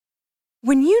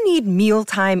When you need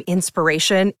mealtime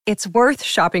inspiration, it's worth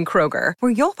shopping Kroger,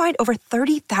 where you'll find over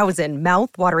 30,000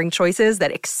 mouth-watering choices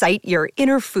that excite your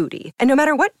inner foodie. And no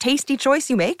matter what tasty choice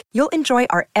you make, you'll enjoy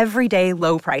our everyday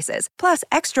low prices, plus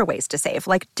extra ways to save,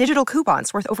 like digital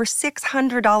coupons worth over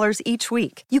 $600 each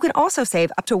week. You can also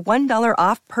save up to $1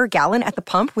 off per gallon at the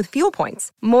pump with fuel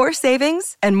points. More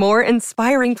savings and more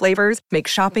inspiring flavors make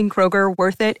shopping Kroger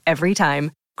worth it every time.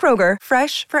 Kroger,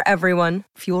 fresh for everyone.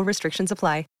 Fuel restrictions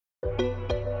apply.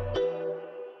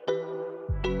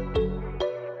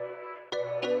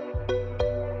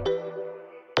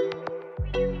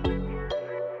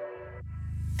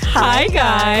 Hi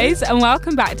guys, and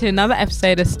welcome back to another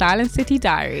episode of Style and City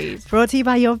Diaries. Brought to you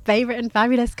by your favourite and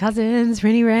fabulous cousins,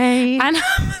 Rinny Ray. And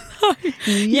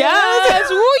yes,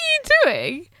 what are you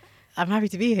doing? I'm happy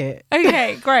to be here.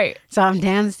 Okay, great. So I'm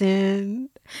dancing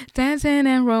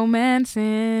And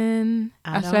romancing.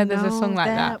 I swear there's a song like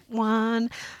that.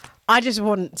 One. I just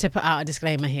want to put out a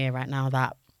disclaimer here right now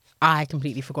that I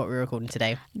completely forgot we were recording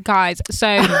today. Guys,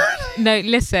 so, no,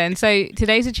 listen. So,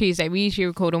 today's a Tuesday. We usually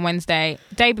record on Wednesday,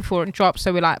 day before it drops.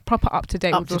 So, we're like proper up to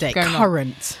date with what's going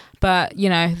current. on. But, you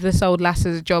know, this old lass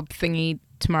has a job thingy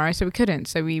tomorrow, so we couldn't.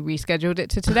 So, we rescheduled it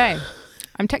to today.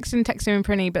 I'm texting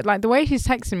Prinny, but like the way she's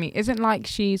texting me isn't like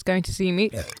she's going to see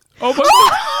me. Oh my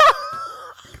God.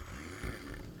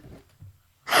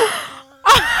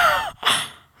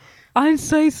 I'm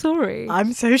so sorry.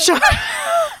 I'm so shocked.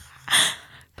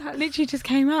 That literally just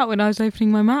came out when I was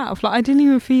opening my mouth. Like I didn't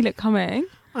even feel it coming.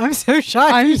 I'm so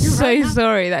shy. I'm so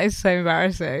sorry. That is so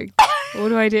embarrassing. What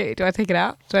do I do? Do I take it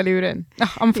out? Do I leave it in?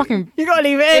 Oh, I'm fucking... You gotta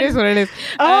leave it in. It is what it is.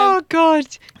 Oh, God.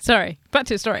 Sorry. Back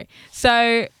to the story.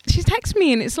 So she's texting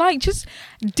me and it's like just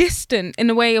distant in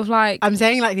a way of like... I'm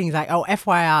saying like things like, oh,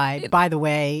 FYI, by the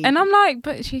way. And I'm like,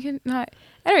 but she can like...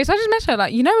 Anyway, so I just messaged her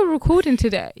like, you know we're recording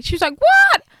today. She was like,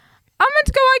 what? I'm meant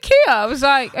to go IKEA. I was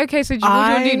like, okay, so do you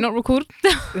want to do not record?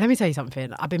 Let me tell you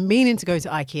something. I've been meaning to go to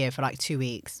IKEA for like 2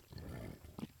 weeks.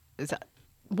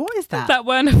 What is that? That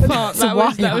weren't a fart.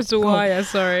 That was the wire,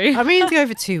 sorry. I mean to go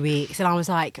for 2 weeks and I was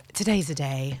like, today's the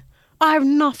day. I have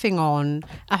nothing on.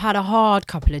 I've had a hard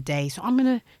couple of days. So I'm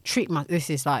going to this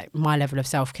is like my level of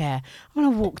self-care. I'm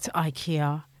going to walk to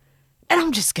IKEA and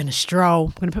I'm just going to stroll.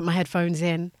 I'm going to put my headphones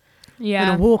in. Yeah. I'm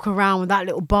going to walk around with that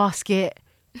little basket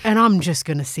and I'm just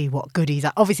going to see what goodies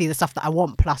are. Obviously the stuff that I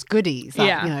want plus goodies.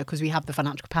 Like, you know, because we have the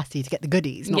financial capacity to get the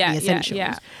goodies, not the essentials.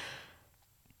 Yeah.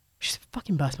 She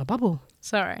fucking burst my bubble.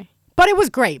 Sorry. But it was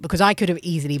great because I could have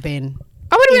easily been.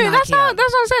 I would have been. That's what I'm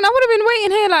saying. I would have been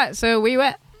waiting here like, so where you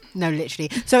at? No, literally.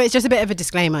 So it's just a bit of a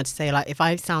disclaimer to say like, if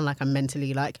I sound like I'm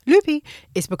mentally like loopy,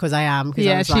 it's because I am.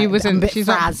 Yeah, she wasn't. I'm a bit she's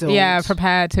frazzled. Not,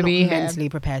 prepared to be here. Mentally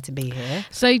prepared to be here.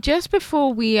 So just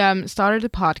before we started the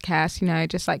podcast, you know,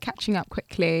 just like catching up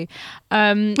quickly.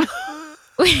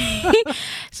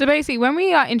 So basically when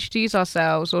we like introduce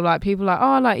ourselves or like people are like,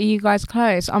 oh, like are you guys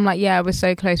close? I'm like, yeah, we're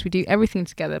so close, we do everything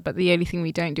together, but the only thing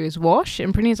we don't do is wash.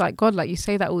 And Brinny's like, God, like you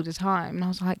say that all the time. And I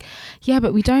was like, yeah,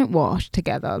 but we don't wash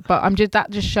together. But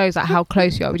that just shows like how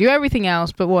close you are. We do everything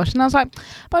else but wash. And I was like,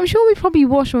 but I'm sure we probably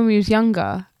washed when we was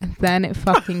younger. And then it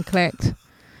fucking clicked.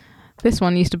 This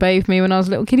one used to bathe me when I was a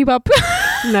little kiddie bub.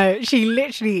 No, she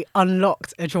literally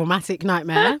unlocked a traumatic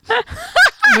nightmare.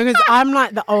 Because I'm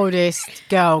like the oldest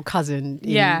girl cousin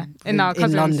in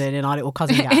London, in our little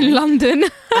cousin gang. In London.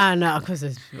 And because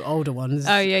there's older ones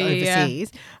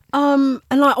overseas. Yeah.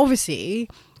 And like obviously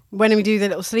when we do the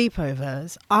little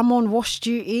sleepovers, I'm on wash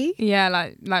duty. Yeah,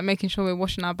 like making sure we're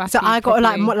washing our batteries. So I got to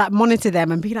like monitor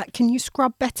them and be like, can you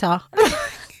scrub better?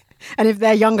 And if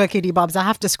they're younger kiddie bubs, I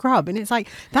have to scrub. And it's like,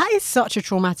 that is such a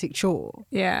traumatic chore.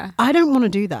 Yeah. I don't want to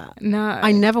do that. No.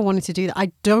 I never wanted to do that.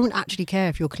 I don't actually care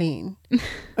if you're clean.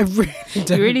 I really don't.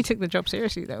 You really took the job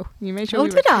seriously, though. You made sure we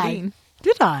were clean.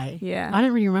 Did I? Yeah. I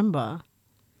don't really remember.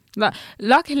 Like,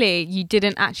 luckily, you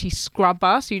didn't actually scrub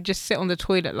us. You just sit on the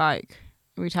toilet like,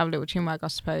 we'd have a little chinwag, I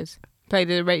suppose. Play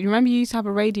the radio. Remember you used to have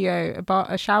a radio,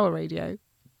 a shower radio?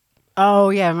 Oh,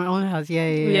 yeah, my own house.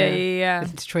 Yeah.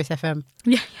 Listen to Choice FM.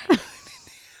 Yeah.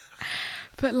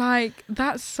 But, like,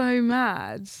 that's so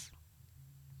mad.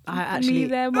 I actually... Me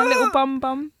there, my little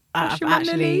bum. I've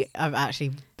actually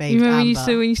bathed You remember Amber.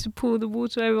 when you used to pour the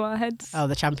water over our heads? Oh,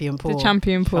 the champion pour. The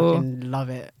champion pour. Fucking love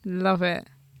it. Love it.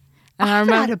 And I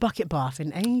haven't had a bucket bath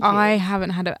in ages. I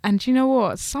haven't had and do you know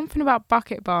what? Something about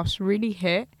bucket baths really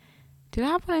hit. Did I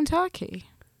have one in Turkey?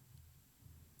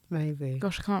 Maybe.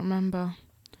 Gosh, I can't remember.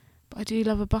 But I do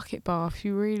love a bucket bath.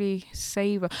 You really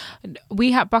savour.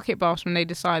 We have bucket baths when they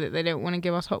decide that they don't want to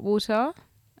give us hot water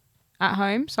at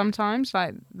home sometimes.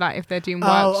 Like if they're doing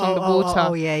works on the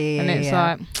water. Yeah. And it's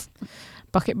like,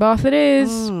 bucket bath it is.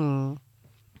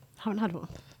 Haven't had one.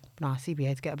 Nah,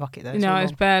 CBA to get a bucket though. No,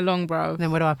 it's bare long, bro. Then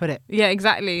where do I put it? Yeah,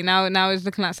 exactly. Now it's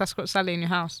looking like Sasquatch Sally in your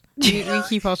house. We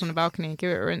keep ours on the balcony.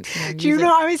 Give it a rinse. And then Do you use know it.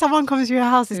 what I mean? Someone comes to your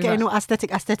house, is getting all aesthetic.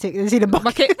 They see the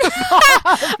bucket.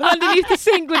 Bucket underneath the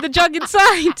sink with the jug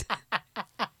inside?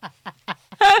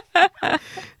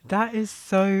 That is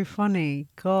so funny.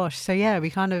 Gosh. So yeah, we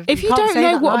kind of. If you can't don't say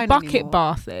know that what a line bucket anymore.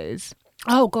 bath is,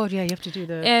 Oh god, yeah, you have to do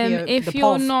the. if the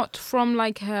you're POV. not from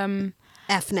like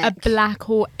ethnic, a black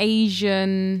or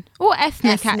Asian or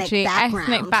ethnic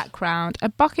background, a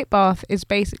bucket bath is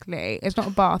basically, it's not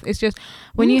a bath, it's just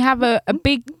when you have a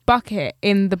big bucket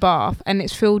in the bath and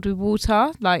it's filled with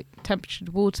water, like temperatured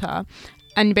water,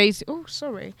 and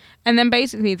and then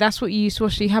basically that's what you use to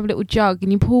wash. So you have a little jug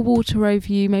and you pour water over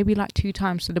you maybe like 2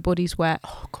 times so the body's wet.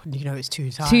 Oh god, you know it's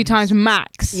 2 times. 2 times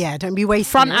max. Yeah, don't be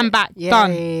wasting Front it. and back, Yeah,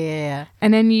 done. Yeah.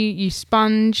 And then you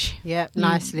sponge. Yeah,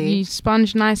 nicely. You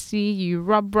sponge nicely. You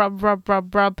rub,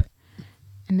 and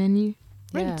then you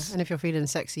rinse. And if you're feeling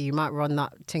sexy, you might run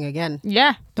that thing again.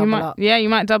 Yeah, Double up. Yeah, you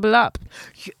might double up.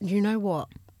 You know what?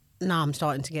 Now I'm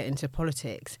starting to get into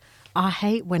politics. I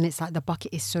hate when it's like the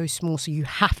bucket is so small, so you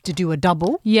have to do a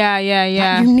double. Yeah.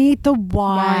 Like, you need the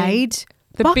wide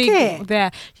the bucket. big there.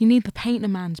 You need the painter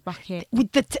man's bucket.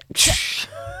 With the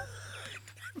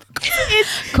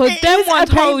Because them is a ones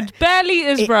paint- hold bare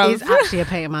litres, bro. It is actually a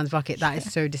painter man's bucket. That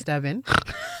is so disturbing.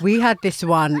 We had this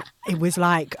one. It was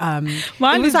like Mine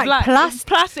it was is like black.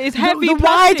 plastic. It's heavy. The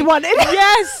plastic. wide one.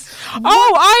 Yes.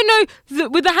 Oh, I know.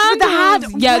 With the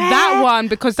handles. Yeah, where? that one,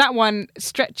 because that one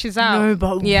stretches out. No,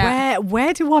 but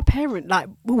where do our parents like?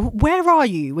 Where are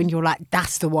you when you're like,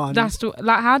 that's the one?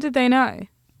 Like, how did they know?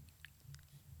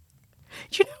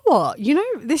 Do you know what? You know,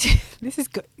 this is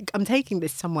good. I'm taking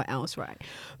this somewhere else, right?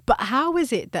 But how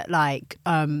is it that like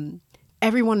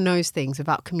everyone knows things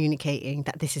without communicating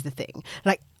that this is the thing?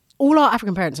 Like all our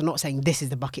African parents are not saying this is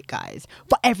the bucket, guys,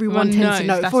 but everyone Everyone tends to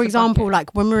knows know. that's For the example, bucket.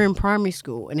 like when we're in primary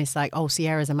school and it's like, oh,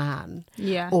 Sierra's a man.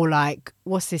 Yeah. Or like,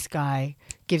 what's this guy?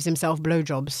 Gives himself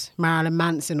blowjobs, Marilyn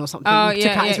Manson or something. Oh,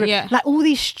 Took out his yeah. Like all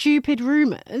these stupid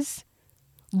rumours.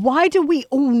 Why do we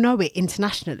all know it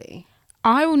internationally?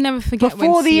 I will never forget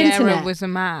Before when the Sierra internet. was a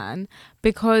man,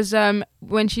 because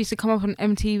when she used to come up on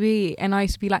MTV and I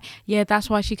used to be like, yeah, that's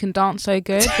why she can dance so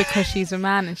good, because she's a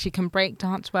man and she can break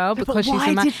dance well But because she's why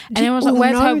a man. did And everyone was like, all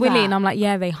where's her know willy? that? And I'm like,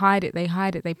 yeah, they hide it,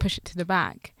 they push it to the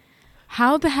back.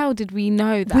 How the hell did we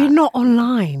know that? We're not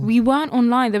online. We weren't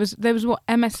online. There was what,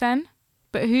 MSN?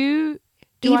 But who?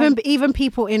 Even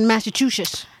people in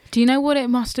Massachusetts. Do you know what it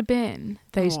must have been?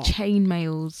 Those What? chain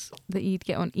mails that you'd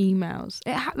get on emails.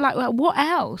 Like what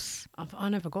else? I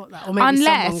never got that. Or maybe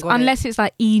someone got Unless it's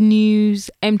like E! News,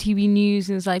 MTV News,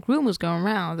 and it's like rumours going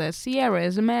around that Sierra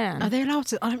is a man. Are they allowed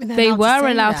to? I don't think they're They allowed were to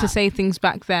say allowed that. to say things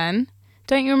back then.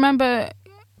 Don't you remember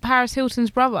Paris Hilton's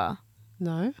brother?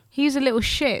 No. He's a little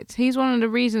shit. He's one of the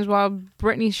reasons why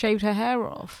Britney shaved her hair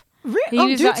off.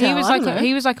 Really?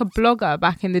 He was like a blogger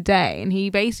back in the day, and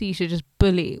he basically used to just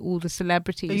bully all the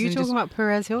celebrities. Are you and talking just, about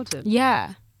Perez Hilton?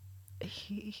 Yeah.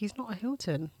 He's not a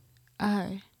Hilton.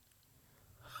 Oh.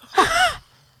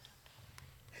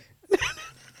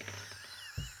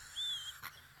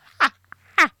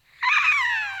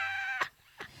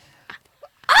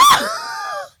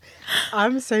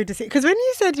 I'm so deceived. Because when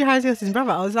you said Paris Hilton's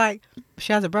brother, I was like,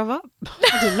 she has a brother?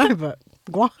 I didn't know, but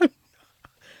go on.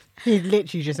 He's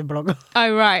literally just a blogger.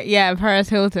 Oh, right. Yeah, Paris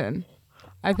Hilton.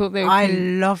 I thought they were I cute.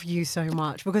 love you so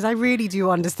much because I really do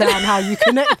understand how you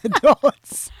connect the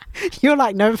dots. You're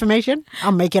like, no information?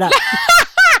 I'll make it up.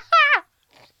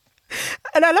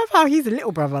 And I love how he's a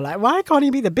little brother. Like, why can't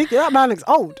he be the big? That man looks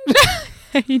old.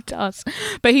 He does.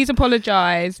 But he's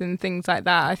apologised and things like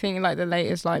that. I think like the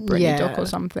latest like Britney doc or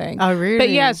something. Oh, really? But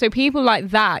yeah, so people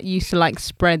like that used to like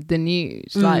spread the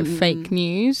news, like fake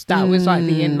news. That was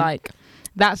like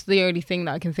that's the only thing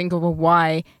that I can think of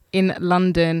why in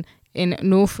London, in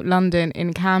North London,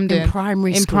 in Camden, In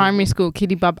primary school,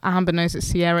 Kiddie Bub Amber knows that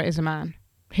Sierra is a man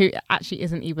who actually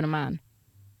isn't even a man.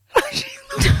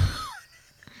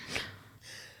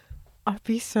 I'd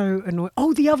be so annoyed.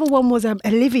 Oh, the other one was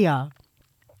Olivia.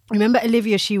 Remember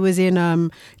Olivia? She was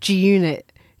in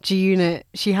G-Unit. G-Unit.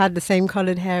 She had the same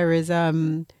coloured hair as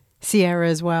Sierra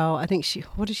as well. I think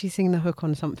what did she sing the hook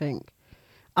on something?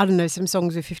 I don't know, some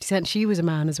songs with 50 Cent. She was a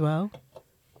man as well.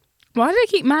 Why do they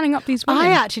keep manning up these women? I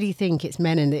actually think it's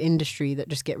men in the industry that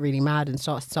just get really mad and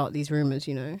start these rumours,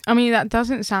 you know. I mean, that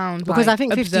doesn't sound Because like I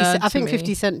think 50 absurd to 50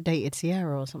 me. Cent dated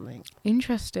Sierra or something.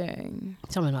 Interesting.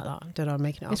 Something like that. I don't know, I'm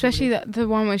making it up. Especially the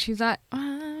one where she's like,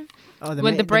 Oh,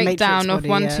 with the breakdown of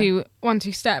Matrix body, 1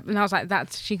 2 step, and I was like,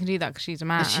 she can do that because she's a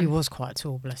man. And she was quite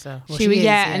tall, bless her. Well, she was,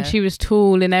 and she was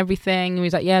tall and everything. And he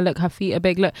was like, yeah, look, her feet are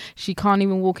big. Look, she can't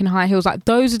even walk in high heels. Like,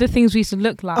 those are the things we used to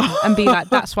look like and be like,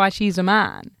 that's why she's a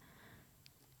man.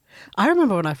 I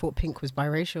remember when I thought Pink was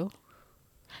biracial.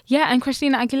 Yeah, and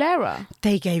Christina Aguilera.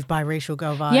 They gave biracial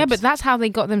girl vibes. Yeah, but that's how they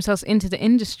got themselves into the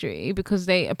industry, because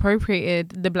they appropriated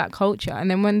the black culture. And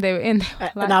then when they were in, they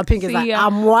were like, now Pink is like,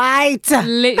 I'm white.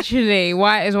 Literally,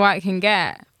 white as white can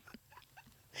get.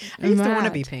 I used to want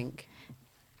to be Pink.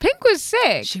 Pink was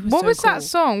sick. What was cool. that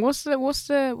song? What's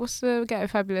the Ghetto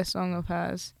Fabulous song of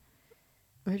hers?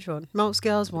 Which one? Most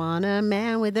girls want a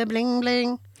man with a bling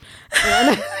bling.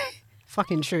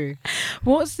 Fucking true.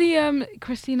 What's the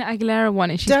Christina Aguilera one?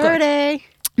 And she's Dirty.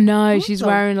 She's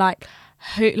wearing like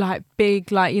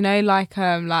big, like, you know, like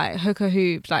hooker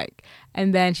hoops, like,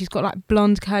 and then she's got like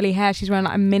blonde curly hair. She's wearing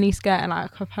like a mini skirt and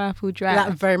like a purple dress.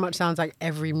 That very much sounds like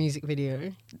every music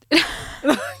video.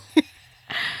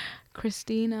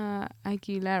 Christina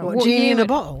Aguilera. What Genie in a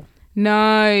Bottle?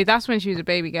 No, that's when she was a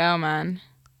baby girl, man.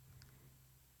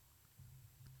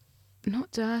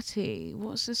 Not Dirty.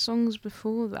 What's the songs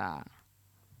before that?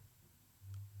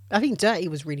 I think Dirty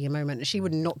was really a moment. She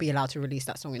would not be allowed to release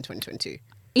that song in 2022.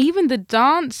 Even the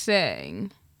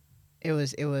dancing. It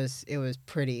was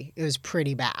pretty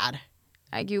bad.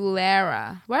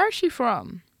 Aguilera. Where is she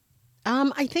from?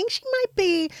 I think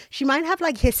she might have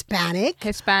like Hispanic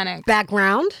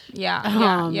background.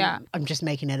 Yeah. I'm just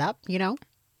making it up, you know.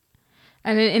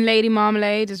 And in Lady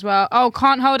Marmalade as well. Oh,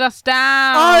 Can't Hold Us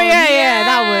Down. Oh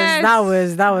yeah.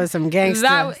 That was some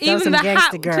gangster. Even the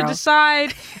hat girl. To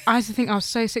decide. I used to think I was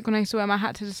so sick when I used to wear my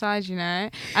hat to decide, you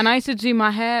know. And I used to do my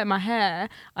hair.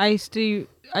 I used to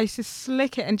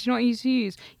slick it. And do you know what I used to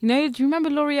use? You know, do you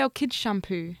remember L'Oreal Kids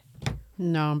shampoo?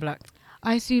 No, I'm black.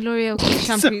 I used to use L'Oreal Kids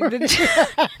shampoo.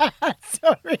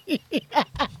 Sorry.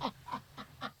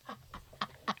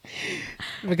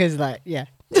 Because like, yeah.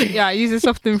 Yeah, I use a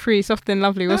Soft and Free, Soft and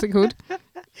Lovely. What's it called? I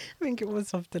think it was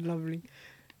Soft and Lovely.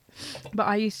 But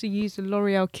I used to use the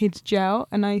L'Oreal Kids gel,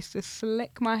 and I used to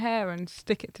slick my hair and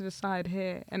stick it to the side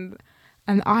here. And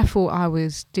I thought I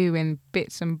was doing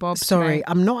bits and bobs. Sorry, mate.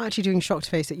 I'm not actually doing shocked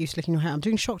face at you slicking your hair. I'm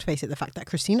doing shocked face at the fact that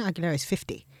Christina Aguilera is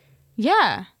 50.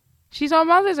 Yeah. She's our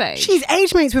mother's age. She's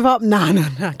age mates with our... No.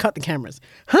 Cut the cameras.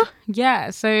 Huh? Yeah,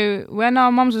 so when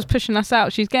our mums was pushing us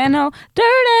out, she's getting all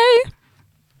dirty.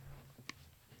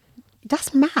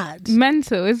 That's mad.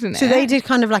 Mental, isn't it? So they did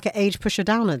kind of like an age pusher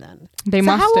downer then? They so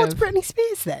must how have. old's Britney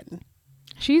Spears then?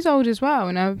 She's old as well,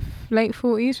 in her late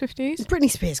 40s, 50s. Britney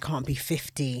Spears can't be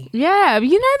 50. Yeah, but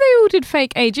you know they all did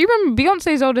fake age. You remember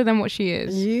Beyonce's older than what she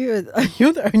is. You're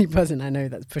the only person I know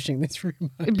that's pushing this rumor.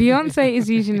 Beyonce is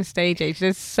using the stage age.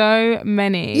 There's so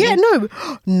many. Yeah, no.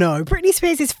 Britney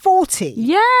Spears is 40.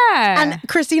 Yeah. And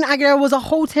Christina Aguilera was a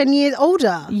whole 10 years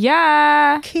older.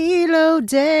 Yeah. Kilo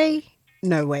Day.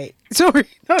 No, wait. Sorry.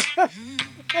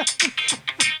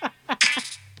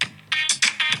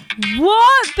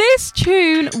 What? This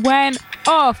tune went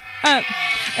off. And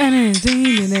I'm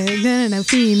feeling, and I'm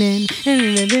feeling,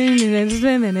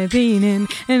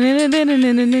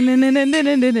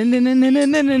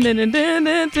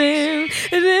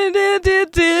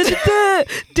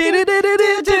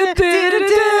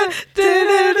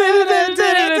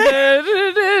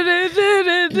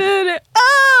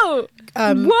 oh!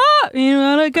 What? You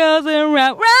know the girls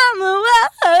around the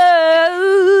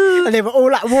world. And they were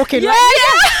all like walking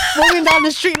walking down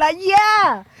the street like,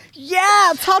 yeah,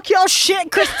 talk your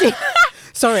shit, Christy.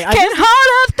 Sorry, Can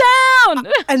hold us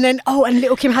down. And then and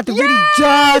Little Kim had the really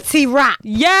dirty rap.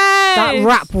 Yes, that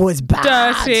rap was bad.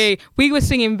 Dirty. We were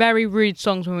singing very rude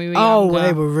songs when we were younger. Oh,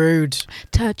 they were rude.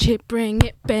 Touch it, bring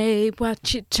it, babe.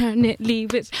 Watch it, turn it,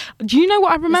 leave it. Do you know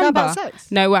what I remember? Is that about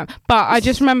sex? No, but I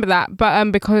just remember that.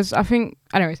 But because I think,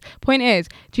 anyways, point is,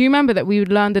 do you remember that we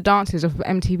would learn the dances of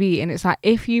MTV, and it's like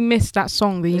if you missed that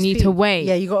song, then you need to wait.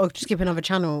 Yeah, you got to skip another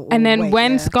channel. And then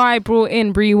when Sky brought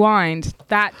in Rewind,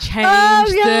 that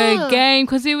changed the game,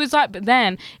 because it was like, but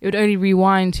then it would only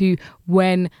rewind to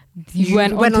when you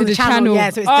went onto the channel. Yeah,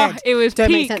 so it's dead. It was Don't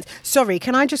peak. make sense. Sorry,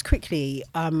 can I just quickly,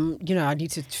 I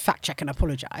need to fact check and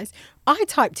apologise. I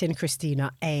typed in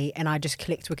Christina A and I just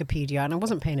clicked Wikipedia and I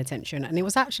wasn't paying attention. And it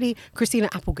was actually Christina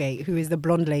Applegate, who is the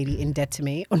blonde lady in Dead to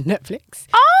Me on Netflix.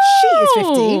 Oh! She is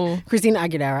 50. Christina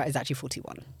Aguilera is actually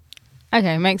 41.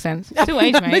 Okay, makes sense. Still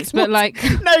age mates, but like...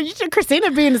 No,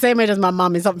 Christina being the same age as my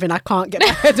mum is something I can't get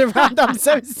my head around. I'm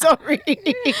so sorry.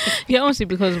 Yeah, honestly,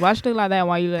 because why should you look like that?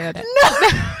 Why you look like that? No.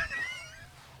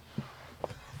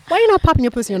 Why are you not popping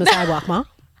your pussy on the sidewalk, Ma?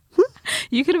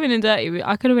 You could have been in Dirty.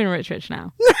 I could have been rich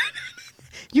now.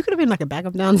 You could have been like a bag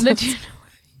of downs.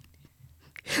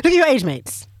 Look at your age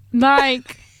mates.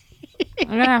 Like, I'm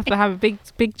going to have a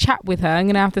big chat with her. I'm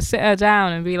going to have to sit her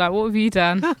down and be like, what have you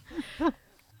done?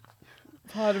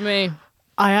 Pardon me.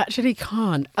 I actually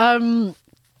can't.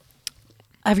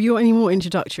 Have you got any more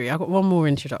introductory? I've got one more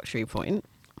introductory point.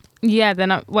 Yeah,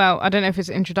 then I don't know if it's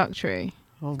introductory.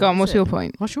 Oh, Go on, what's your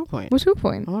point? What's your point? What's your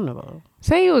point? I don't know.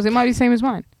 Say yours. It might be the same as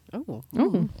mine. Oh.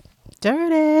 Oh.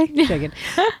 Dirty. Joking.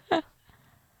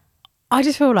 I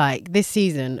just feel like this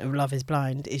season of Love is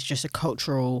Blind is just a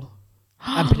cultural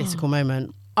and political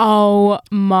moment. Oh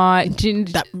my.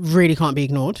 That really can't be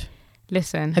ignored.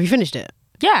 Listen. Have you finished it?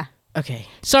 Yeah. Okay.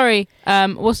 Sorry.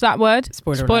 What's that word?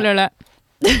 Spoiler alert.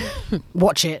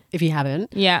 Watch it if you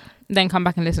haven't. Yeah. Then come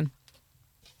back and listen.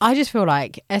 I just feel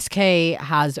like SK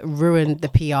has ruined the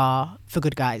PR for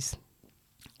Good Guys.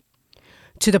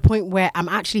 To the point where I'm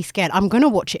actually scared. I'm going to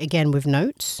watch it again with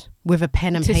notes, with a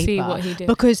pen and to paper. see what he did.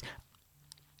 Because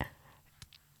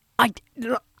I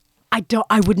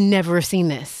would never have seen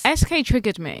this. SK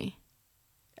triggered me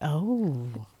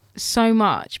Oh. so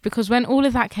much because when all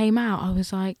of that came out, I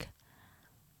was like,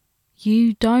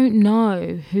 you don't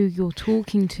know who you're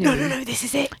talking to. No, this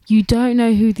is it. You don't know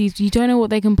you don't know what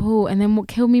they can pull. And then what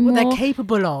killed me What more they're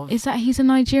capable of. is that he's a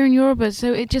Nigerian Yoruba.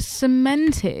 So it just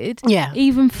cemented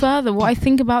even further what I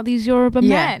think about these Yoruba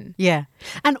men. Yeah.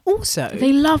 And also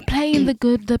They love playing the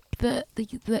good,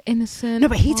 the innocent. no,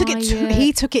 but he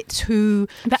took it too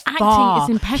The acting far. is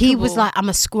impeccable. He was like, I'm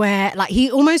a square. Like he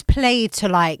almost played to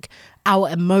like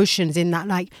our emotions in that,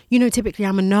 like, you know, typically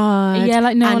I'm a nerd. Yeah,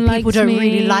 like no and one people likes don't me.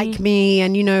 really like me,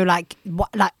 and you know, like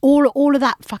what, like all of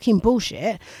that fucking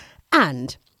bullshit.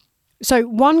 And so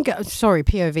one girl, sorry,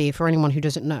 POV for anyone who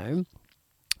doesn't know.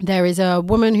 There is a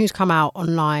woman who's come out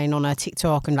online on her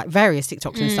TikTok and like various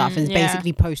TikToks and stuff, and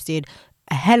basically posted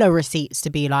a hella receipts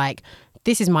to be like,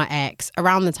 this is my ex.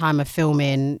 Around the time of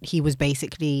filming, he was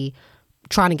basically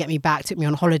trying to get me back, took me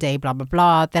on holiday, blah, blah,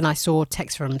 blah. Then I saw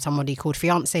text from somebody called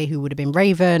Fiance who would have been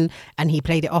Raven, and he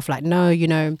played it off like, no, you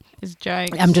know, It's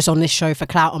jokes. I'm just on this show for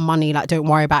clout and money, like don't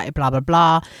worry about it, blah, blah,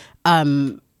 blah.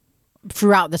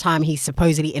 Throughout the time he's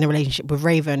supposedly in a relationship with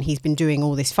Raven, he's been doing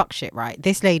all this fuck shit, right?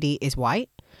 This lady is white,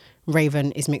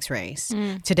 Raven is mixed race.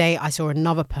 Today I saw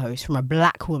another post from a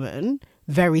black woman,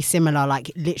 very similar,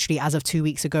 like literally as of 2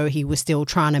 weeks ago, he was still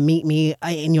trying to meet me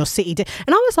in your city. And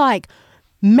I was like,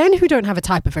 men who don't have a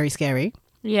type are very scary.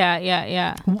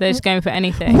 Yeah. They're just going for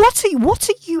anything. What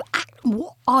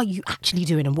are you actually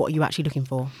doing, and what are you actually looking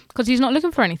for? Because he's not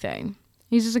looking for anything.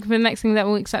 He's just looking for the next thing that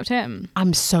will accept him.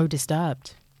 I'm so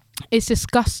disturbed. It's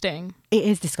disgusting. It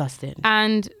is disgusting.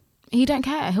 And he don't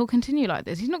care. He'll continue like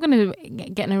this. He's not going to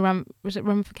get no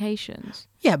ramifications.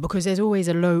 Yeah, because there's always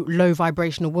a low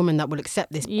vibrational woman that will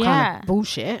accept this kind of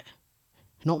bullshit.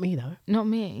 Not me though. Not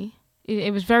me.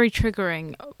 It was very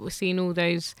triggering seeing all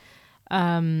those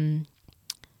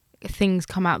things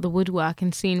come out the woodwork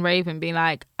and seeing Raven be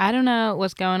like, I don't know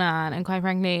what's going on, and quite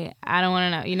frankly, I don't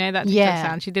want to know. You know that TikTok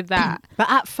sound? She did that.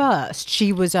 But at first,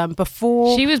 she was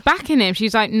before she was backing him.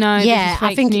 She's like, no, this is fake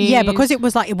I think news. because it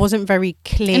was like it wasn't very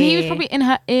clear, and he was probably in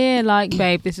her ear like,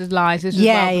 babe, this is lies. This was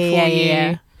well before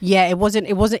you. Yeah,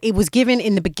 it was given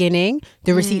in the beginning.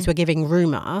 The receipts were giving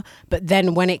rumor, but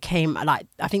then when it came, like,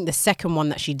 I think the second one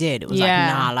that she did, it was like,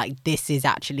 nah, like this is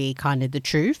actually kind of the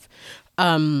truth.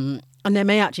 And there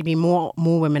may actually be more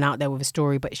women out there with a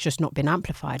story, but it's just not been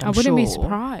amplified. I wouldn't be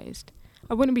surprised.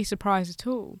 I wouldn't be surprised at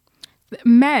all.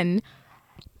 Men,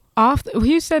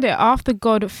 who said it? After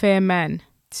God, fear men.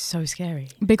 It's so scary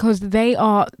because they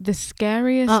are the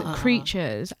scariest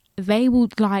creatures. They will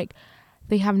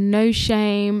they have no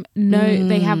shame,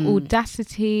 they have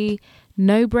audacity,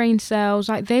 no brain cells.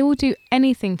 Like they will do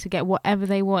anything to get whatever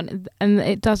they want, and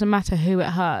it doesn't matter who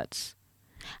it hurts.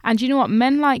 And you know what?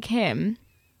 Men like him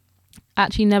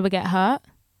actually never get hurt,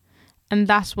 and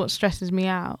that's what stresses me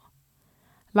out.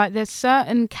 Like there's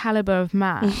certain caliber of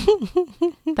man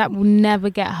that will never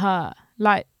get hurt.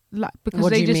 Like because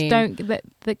they just don't.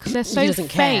 Because they're so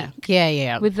fake.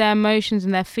 Yeah. With their emotions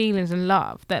and their feelings and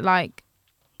love, that like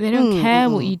they don't care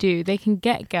what you do. They can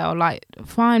get girl. Like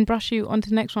fine, brush you onto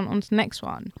the next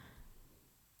one.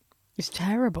 It's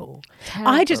terrible.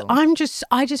 I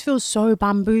just feel so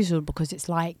bamboozled because it's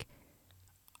like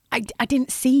I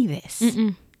didn't see this.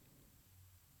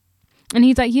 And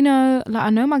he's like, you know, like I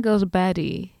know my girl's a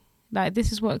baddie. Like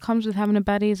this is what comes with having a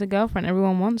baddie as a girlfriend.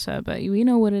 Everyone wants her, but you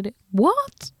know what it is.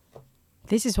 What?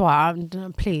 This is why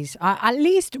please, at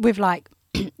least with like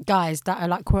guys that are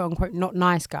like quote unquote not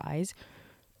nice guys,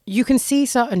 you can see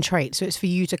certain traits. So it's for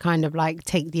you to kind of like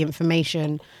take the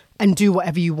information and do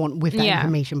whatever you want with that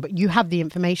information. But you have the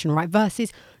information, right?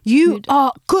 Versus you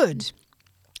are good.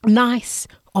 nice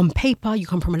on paper. You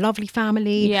come from a lovely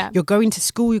family. Yeah. You're going to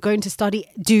school. You're going to study.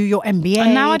 Do your MBA.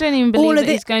 And now I don't even believe that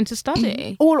this, he's going to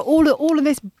study. All of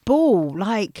this bull.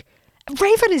 Like,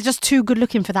 Raven is just too good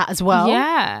looking for that as well.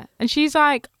 Yeah. And she's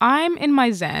like, I'm in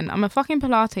my zen. I'm a fucking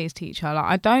Pilates teacher. Like,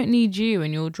 I don't need you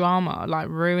and your drama, like,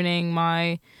 ruining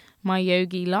my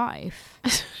yogi life.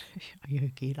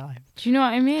 Yogi life. Do you know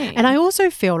what I mean? And I also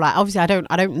feel like, obviously I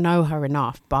don't know her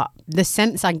enough, but the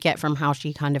sense I get from how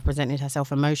she kind of presented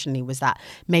herself emotionally was that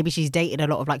maybe she's dated a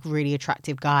lot of like really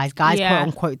attractive guys quote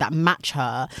unquote, that match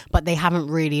her, but they haven't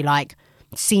really like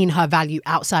seen her value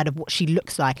outside of what she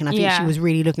looks like. And I think she was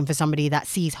really looking for somebody that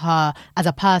sees her as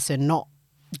a person, not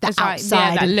the it's outside.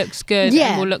 Like, that looks good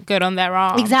and will look good on their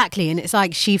arm. Exactly. And it's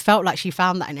like she felt like she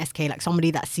found that in SK, like somebody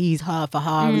that sees her for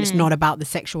her and it's not about the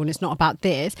sexual and it's not about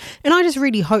this. And I just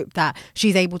really hope that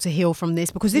she's able to heal from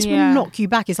this, because this will knock you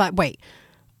back. It's like, wait,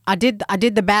 I did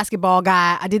the basketball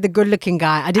guy, I did the good looking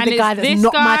guy, I did the guy that's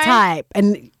not my type.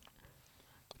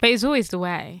 But it's always the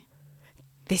way.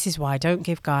 This is why I don't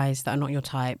give guys that are not your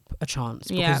type a chance,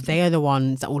 because they are the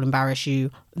ones that will embarrass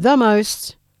you the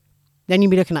most. Then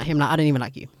you'll be looking at him like, I don't even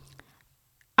like you.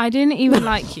 I didn't even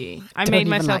like you. I made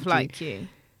myself like you.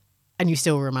 And you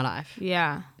still ruin my life.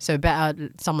 Yeah. So better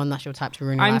someone that's your type to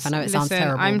ruin your life. I know it sounds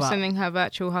terrible. I'm sending her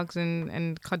virtual hugs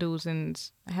and cuddles and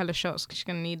hella shots because she's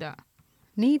going to need that.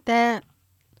 Need that.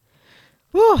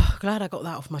 Whew, glad I got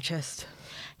that off my chest.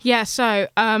 Yeah, so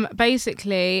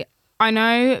basically, I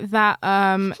know that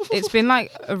it's been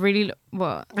like a really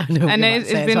I know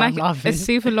it's been like a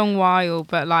super long while,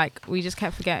 but like we just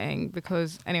kept forgetting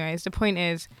because, anyways, the point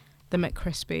is the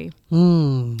McCrispy,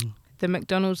 the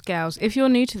McDonald's girls. If you're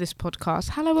new to this podcast,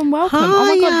 hello and welcome. Hiya. Oh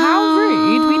my god, how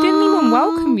rude! We didn't even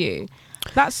welcome you.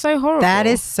 That's so horrible. That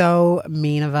is so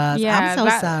mean of us. Yeah, I'm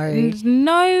so sorry.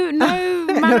 No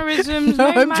mannerisms,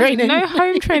 no home training. No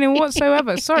home training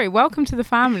whatsoever. Sorry, welcome to the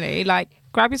family. Like,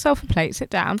 grab yourself a plate, sit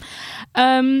down.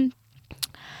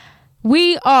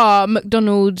 We are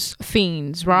McDonald's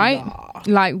fiends, right? Yeah.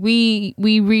 Like we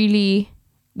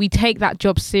take that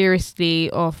job seriously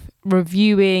of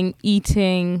reviewing,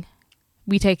 eating.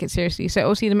 We take it seriously. So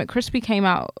obviously the McCrispy came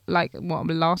out like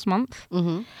last month.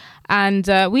 Mm-hmm.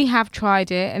 And we have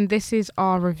tried it, and this is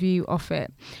our review of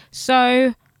it.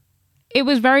 So it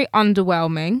was very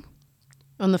underwhelming.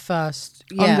 On the first.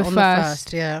 Yeah, on the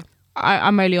first, yeah.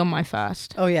 I'm only on my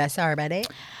first. Oh, yeah. Sorry about it.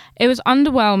 It was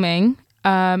underwhelming.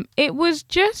 It was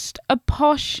just a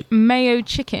posh mayo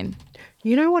chicken.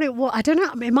 You know what it was? I don't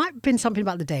know. It might have been something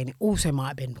about the day, and it also might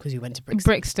have been because we went to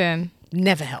Brixton.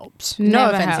 Never helps. No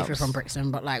offense if you're from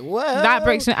Brixton, but like, whoa. That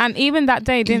Brixton, and even that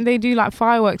day, didn't they do like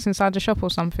fireworks inside the shop or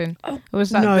something? Or was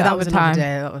that no, that was time?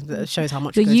 Another day. That shows how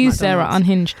much the youths there are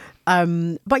unhinged.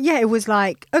 But yeah, it was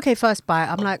like, okay, first bite.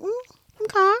 I'm like,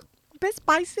 okay, a bit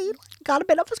spicy, got a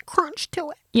bit of a crunch to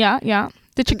it. Yeah.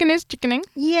 The chicken is chickening.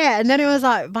 Yeah, and then it was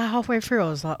like by halfway through, I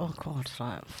was like, oh god,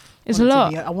 like, it's a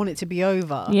lot. I want it to be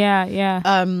over. Yeah.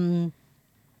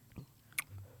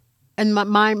 And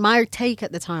my take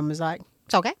at the time was like,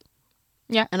 it's okay.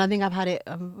 Yeah. And I think I've had it,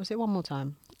 was it one more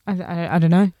time? I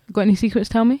don't know. Got any secrets?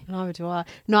 Tell me. No, do I?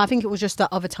 No, I think it was just that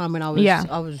other time when I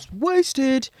was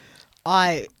wasted.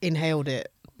 I inhaled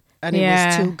it. And it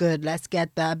was too good. Let's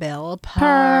get the bill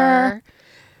per.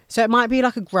 So it might be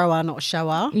like a grower, not a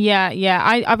shower.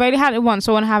 Yeah. I've only had it once,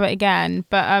 so I want to have it again.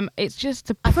 But it's just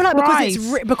the I feel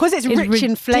like because it's rich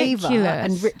in flavour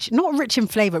and not rich in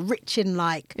flavour, rich in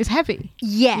like it's heavy.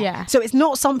 Yeah. So it's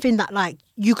not something that like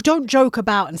you don't joke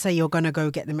about and say you're gonna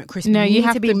go get the McCrispy. No, you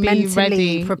have to be mentally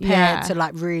ready. prepared to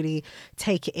like really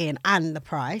take it in, and the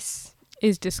price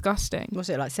is disgusting. What's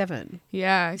it like $7?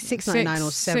 Yeah, $6.99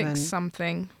 or $7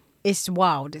 something. It's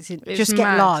wild. It's just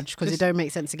get large because it don't make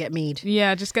sense to get mead.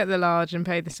 Yeah, just get the large and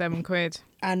pay the £7.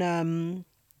 And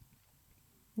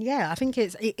yeah, I think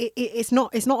it's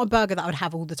not a burger that I would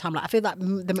have all the time. Like I feel like the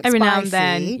McSpicy, every now and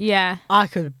then, yeah, I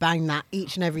could bang that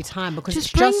each and every time because just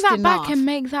it's bring just that enough. back and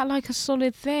make that like a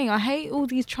solid thing. I hate all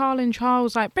these trial and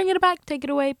trials. Like bring it back, take it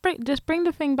away. Just bring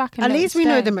the thing back. And at least we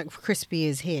know the McCrispy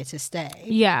is here to stay.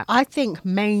 Yeah, I think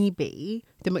maybe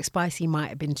the McSpicy might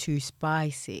have been too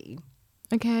spicy.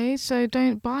 Okay, so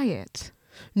don't buy it.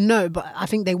 No, but I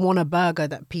think they want a burger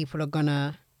that people are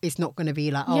gonna. It's not gonna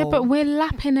be like, oh, yeah, but we're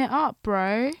lapping it up,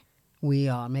 bro. We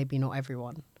are. Maybe not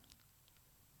everyone.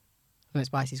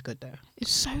 McSpicy's good though. It's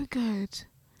so good.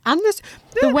 And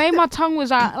the way my tongue was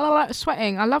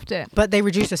sweating, I loved it. But they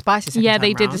reduced the spices. Yeah,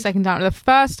 they did the second time. The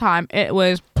first time it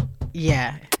was.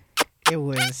 Yeah. It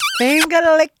was finger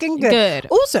licking good.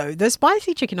 Also, the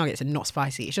spicy chicken nuggets are not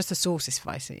spicy. It's just the sauce is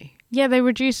spicy. Yeah, they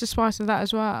reduced the spice of that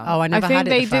as well. Oh, I never had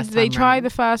it the first time They tried round. the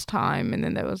first time, and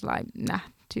then there was like, nah,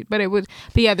 attitude.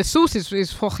 But yeah, the sauce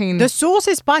is fucking. The sauce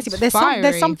is spicy, but there's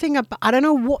fiery. something about, I don't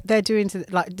know what they're doing to,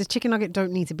 like, the chicken nugget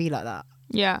don't need to be like that.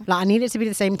 Yeah. Like, I need it to be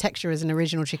the same texture as an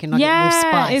original chicken nugget with Yeah,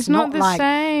 spice. it's not the like,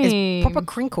 same. It's proper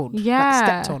crinkled. Yeah. Like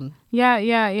stepped on. Yeah.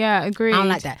 Agreed. I don't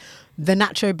like that. The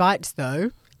nacho bites,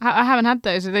 though, I haven't had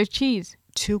those. Are those cheese?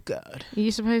 too good. Are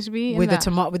you supposed to be eating With that?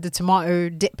 the tomato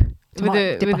dip.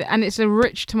 And it's a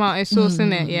rich tomato sauce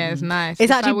in it. Yeah, it's nice. It's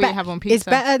like actually what you have on pizza. It's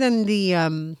better than the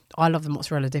I love the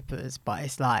mozzarella dippers, but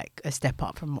it's like a step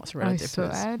up from mozzarella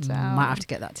dippers. Might have to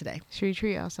get that today. Should we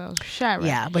treat ourselves? Share it.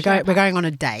 Yeah, we're going on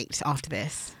a date after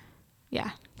this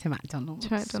Yeah, to McDonald's.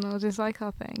 It's like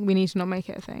our thing. We need to not make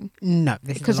it a thing. No,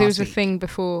 this because is it was a week. thing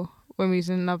before when we was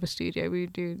in another studio. We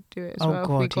would do it as well.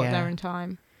 God, if we got there in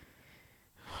time.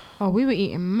 Oh, we were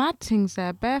eating mad things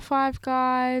there. Bare Five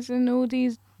Guys and all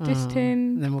these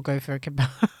distin. Then we'll go for a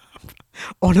kebab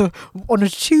on a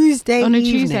Tuesday. On a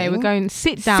evening, Tuesday, we're going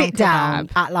sit down kebab.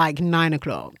 at like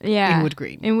 9:00. Yeah, in Wood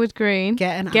Green. In Wood Green,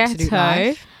 Get an absolute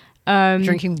life.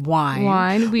 Drinking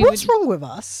wine. What's wrong with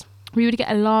us? We would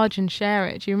get a large and share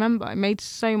it. Do you remember? It made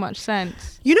so much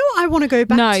sense. You know what I want to go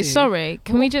back to? No, sorry.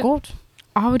 Can we just? God.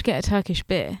 I would get a Turkish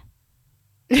beer.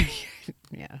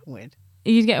 Yeah, weird.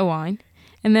 You'd get a wine,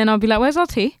 and then I'll be like, "Where's our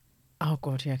tea?" Oh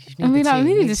God, yeah. And we like,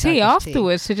 we need the tea Turkish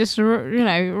afterwards to just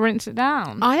rinse it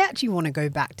down. I actually want to go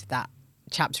back to that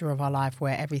chapter of our life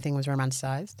where everything was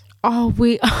romanticized. Oh,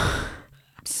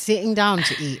 Sitting down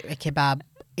to eat a kebab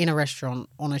in a restaurant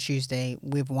on a Tuesday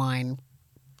with wine.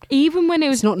 Even when it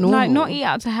was not normal. like not eat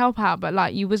out to help out, but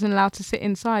like you wasn't allowed to sit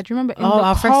inside. Do you remember? In the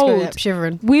al fresco, cold, yep,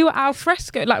 shivering. We were al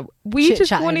fresco, like we Chit just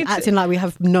chatting, wanted to, acting like we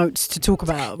have notes to talk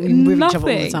about with each other all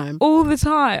the time. All the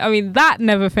time. I mean, that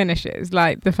never finishes.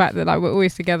 Like the fact that like we're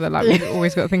always together, like we've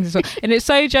always got things to talk. And it's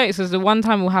so jokes because the one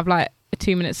time we'll have like a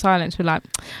 2-minute silence. We're like,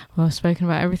 well, I've spoken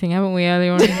about everything, haven't we,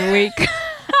 earlier on in the week?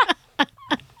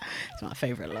 It's my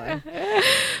favourite line.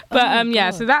 But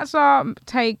yeah, so that's our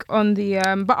take on the.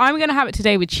 But I'm gonna have it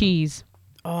today with cheese.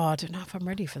 Oh, I don't know if I'm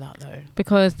ready for that though.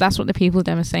 Because that's what the people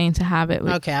them are saying to have it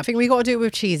with. Okay, I think we got to do it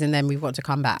with cheese and then we've got to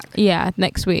come back. Yeah,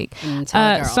 next week.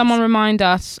 Someone remind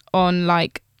us on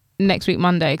like next week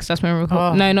Monday because that's when we're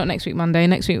recording. No, not next week Monday.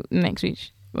 Next week.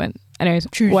 When? Anyways,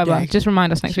 Tuesday. whatever. Just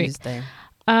remind us next Tuesday.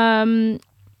 week.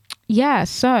 Yeah.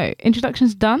 So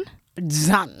introductions done.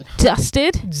 Done.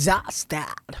 Dusted. That's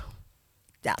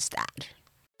that.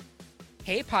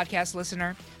 Hey, podcast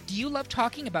listener. Do you love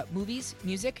talking about movies,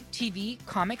 music, TV,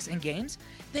 comics, and games?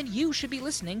 Then you should be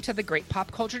listening to The Great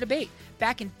Pop Culture Debate,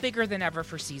 back and bigger than ever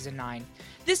for Season 9.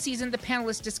 This season, the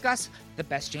panelists discuss the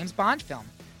best James Bond film,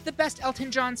 the best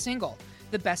Elton John single,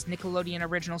 the best Nickelodeon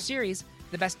original series,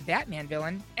 the best Batman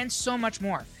villain, and so much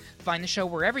more. Find the show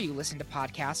wherever you listen to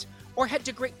podcasts, or head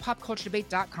to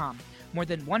greatpopculturedebate.com. More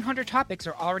than 100 topics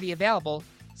are already available.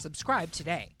 Subscribe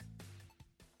today.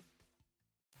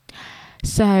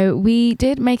 So we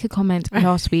did make a comment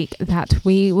last week that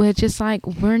we were just like,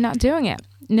 we're not doing it.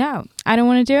 No, I don't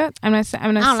want to do it. I'm not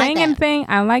saying anything.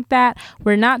 I don't like that.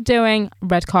 We're not doing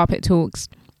red carpet talks.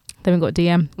 Then we got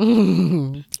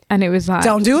DM. And it was like,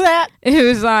 don't do that. It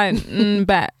was like,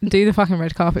 bet, do the fucking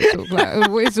red carpet talk. Like,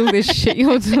 what is all this shit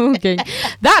you're talking?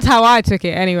 That's how I took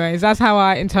it anyways. That's how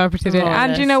I interpreted it.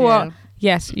 And you know what?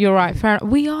 Yes, you're right. Fair enough.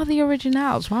 We are the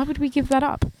originals. Why would we give that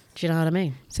up? Do you know what I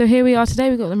mean? So here we are today.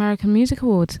 We've got the American Music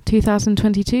Awards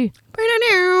 2022.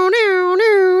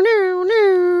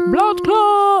 Blood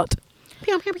clot.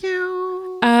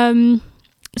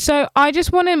 So I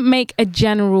just want to make a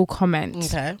general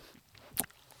comment. Okay.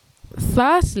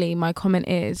 Firstly, my comment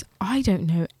is I don't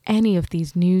know any of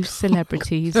these new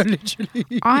celebrities. Literally.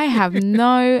 I have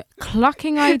no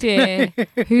clucking idea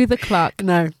who the cluck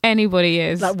anybody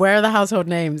is. Like, where are the household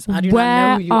names? I do not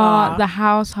know who you are the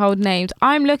household names?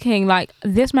 I'm looking like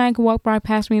this man could walk right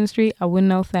past me in the street. I wouldn't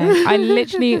know a thing. I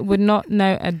literally would not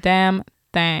know a damn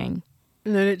thing.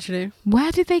 No, literally.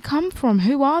 Where did they come from?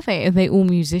 Who are they? Are they all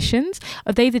musicians?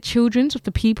 Are they the children of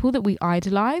the people that we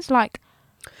idolize? Like,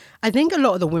 I think a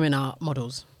lot of the women are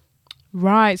models.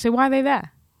 Right. So why are they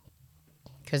there?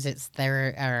 Because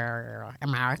they're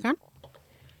American.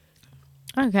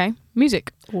 Okay.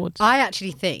 Music awards. I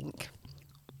actually think,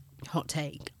 hot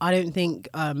take, I don't think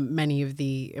many of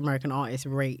the American artists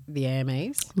rate the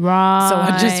AMAs. Right. So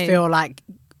I just feel like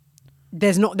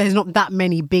there's not that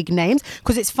many big names.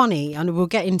 Because it's funny, and we'll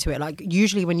get into it. Like,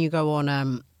 usually when you go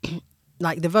on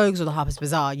like the Vogues or the Harper's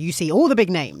Bazaar, you see all the big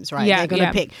names, right? Yeah, they're going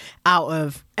to pick out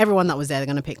of everyone that was there, they're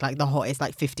going to pick like the hottest,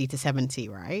 like 50 to 70,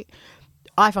 right?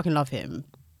 I fucking love him.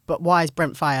 But why is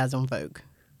Brent Faiyaz on Vogue?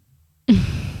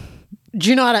 Do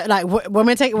you know how to, like when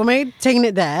we're taking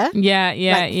it there? Yeah,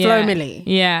 like Flo Milli.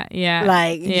 Yeah.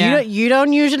 Like yeah. you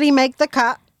don't usually make the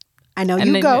cut. I know And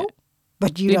you then go,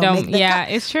 but you don't make the yeah,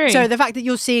 cut. it's true. So the fact that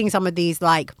you're seeing some of these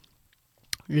like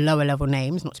lower level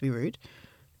names, not to be rude,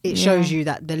 it shows you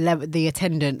that the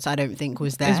attendance I don't think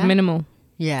was there. It's minimal.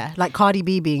 Yeah, like Cardi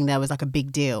B being there was like a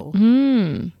big deal.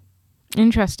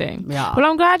 Interesting. Yeah. Well,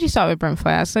 I'm glad you started with Brent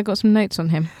Fayez. I got some notes on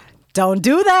him. Don't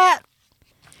do that.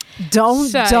 Don't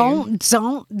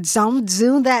So-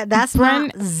 do that. That's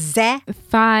Brent my zeh.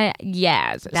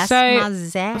 Fayez. That's So, my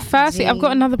zeh. firstly, I've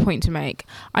got another point to make.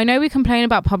 I know we complain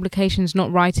about publications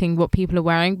not writing what people are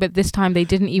wearing, but this time they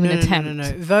didn't even attempt.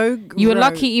 No. Vogue. You were wrote-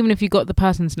 lucky even if you got the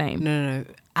person's name. No.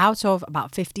 Out of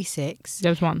about 56,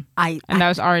 There was one. and That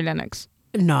was Ari Lennox.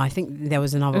 no, I think there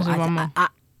was another. There was one more.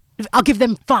 I'll give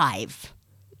them 5.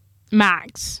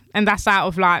 Max. And that's out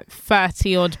of like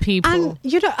 30 odd people. And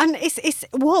and it's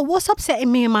what's upsetting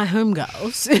me and my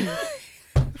homegirls.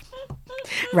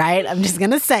 Right, I'm just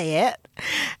gonna say it.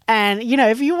 And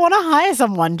if you want to hire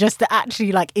someone just to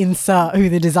actually like insert who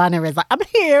the designer is, like I'm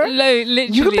here. Literally.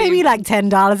 You can pay me like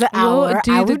 $10 an hour.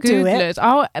 I will do it.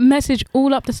 I'll message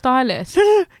all up the stylist.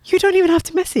 No, you don't even have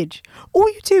to message. All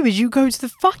you do is you go to the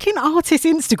fucking artist's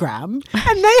Instagram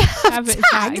and they have Have it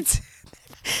tagged.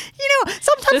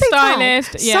 Sometimes The they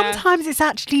stylist, tag. yeah. Sometimes it's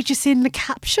actually just in the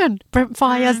caption. Brent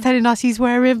Fayez telling us he's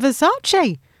wearing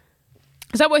Versace.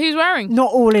 Is that what he was wearing? Not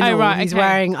all in Oh, all. right, He's okay.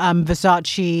 wearing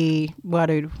Versace.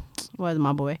 Where's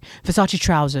my boy? Versace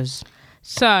trousers.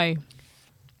 So,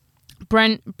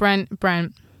 Brent.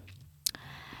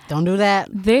 Don't do that.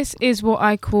 This is what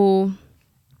I call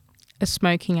a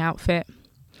smoking outfit.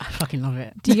 I fucking love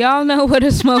it. Do y'all know what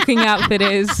a smoking outfit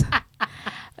is?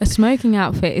 A smoking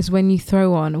outfit is when you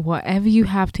throw on whatever you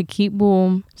have to keep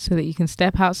warm so that you can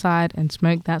step outside and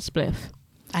smoke that spliff.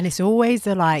 And it's always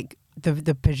the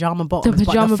pajama bottoms, The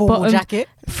pajama but the formal bottoms. jacket.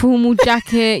 Formal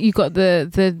jacket, you got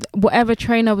the whatever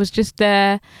trainer was just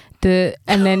there,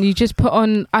 and then you just put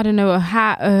on, I don't know, a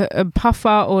hat, a puffer,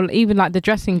 or even like the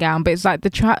dressing gown, but it's like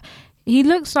he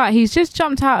looks like he's just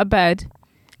jumped out of bed,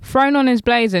 thrown on his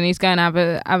blazer, and he's going to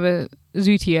have a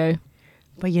Zutio.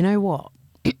 But you know what?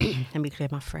 Let me clear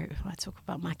my throat before I talk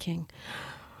about my king.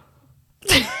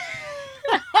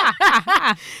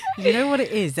 You know what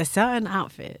it is? There's certain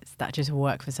outfits that just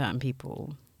work for certain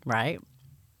people, right?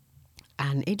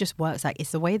 And it just works. Like,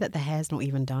 it's the way that the hair's not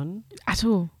even done. At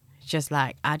all. It's just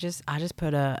like I just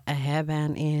put a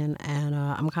hairband in, and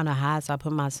I'm kind of high, so I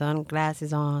put my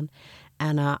sunglasses on,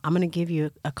 and I'm gonna give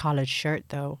you a college shirt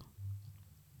though,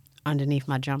 underneath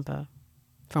my jumper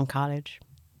from college.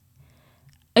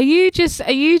 Are you just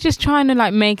trying to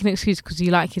like make an excuse because you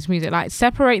like his music? Like,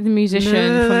 separate the musician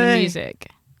from the music.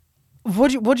 What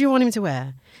do you want him to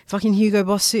wear? Fucking Hugo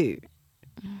Boss suit.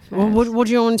 What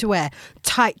do you want him to wear?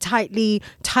 Tight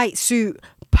suit,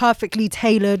 perfectly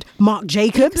tailored Marc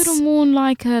Jacobs. Could have worn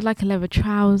like a leather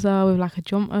trouser with like a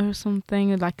jumper or something,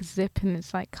 with like a zip and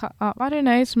it's like cut up. I don't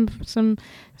know, some.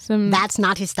 That's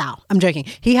not his style. I'm joking.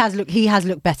 He has looked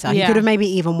better. Yeah. He could have maybe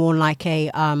even worn like a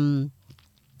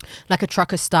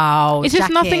trucker style. It's just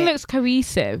jacket. nothing looks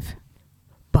cohesive.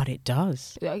 But it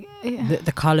does.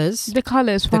 The colours. The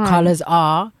colours, The fine. colours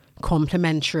are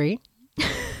complementary.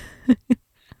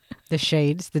 The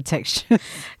shades, the texture.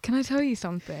 Can I tell you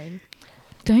something?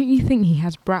 Don't you think he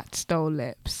has Brat style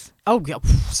lips? Oh, yeah.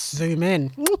 Zoom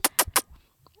in.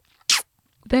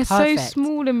 They're Perfect. so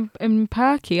small and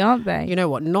perky, aren't they? You know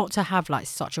what? Not to have like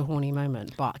such a horny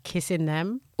moment, but kissing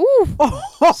them. Ooh.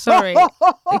 Sorry.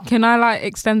 Can I like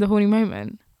extend the horny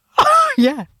moment?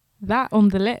 Yeah. That on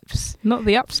the lips, not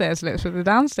the upstairs lips, but the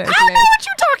downstairs I know lips. what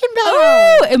you're talking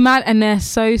about. Oh, man, and they're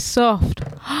so soft.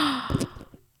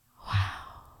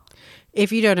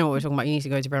 If you don't know what we're talking about, you need to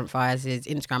go to Brent Fayez's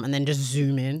Instagram and then just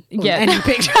zoom in. on Yeah. Any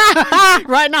picture.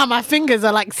 Right now, my fingers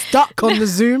are like stuck on the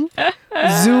zoom.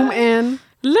 Zoom in.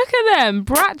 Look at them,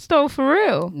 Brat style for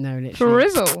real. No, literally. For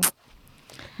Rizzle.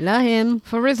 Love him.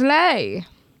 For Rizlay.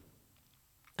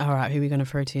 All right, who are we gonna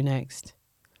throw to next?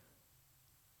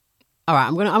 All right,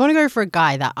 I'm gonna go for a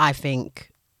guy that I think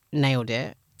nailed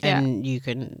it, and you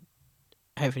can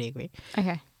hopefully agree.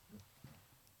 Okay.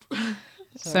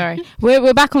 Sorry.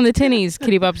 We're back on the tinnies,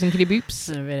 kitty bubs and kitty boops.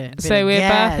 So we're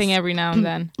birthing every now and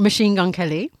then. Machine Gun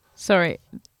Kelly. Sorry.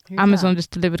 Who's Amazon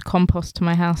just delivered compost to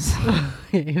my house.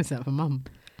 that? Who's that for mum?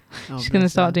 Oh, She's going to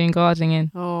bless start her. doing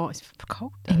gardening Oh, it's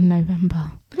cold though. in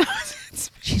November.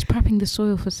 She's prepping the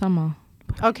soil for summer.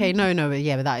 Okay, no, but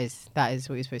yeah, but that is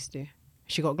what you're supposed to do.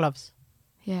 She got gloves.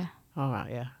 Yeah. All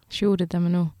right, yeah. She ordered them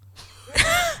and all.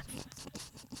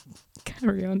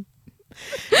 Carry on.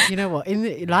 You know what?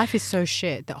 Life is so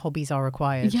shit that hobbies are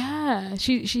required. Yeah.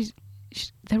 She's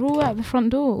they're all at the front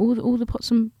door. All the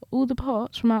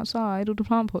pots from outside, all the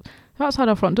plant pots. They're outside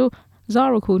our front door.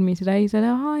 Zara called me today. He said,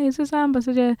 "Oh, hi, is this Amber?" I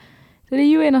said, "Yeah." He said, "Are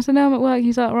you in?" I said, "No, I'm at work."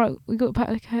 He's like, "Right, we got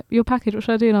your package. What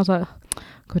should I do?" And I was like,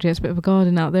 "God, yeah, it's a bit of a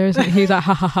garden out there, isn't it?" He's like,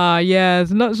 "Ha ha ha, yeah,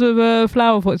 there's lots of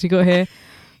flower pots you got here."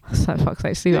 I was like, "Fuck's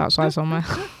sake, sleep outside somewhere."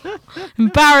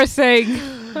 Embarrassing.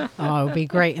 Oh, it would be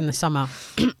great in the summer.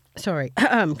 Sorry,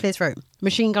 clear throat.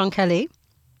 Machine Gun Kelly.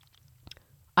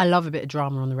 I love a bit of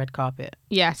drama on the red carpet.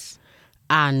 Yes.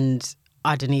 And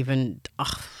I didn't even...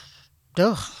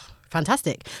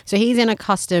 fantastic. So he's in a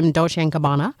custom Dolce &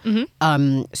 Gabbana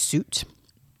suit.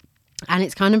 And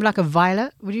it's kind of like a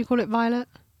violet. Would you call it violet?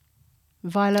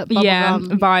 Violet bubble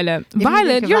gum. Violet.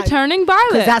 Violet, you're turning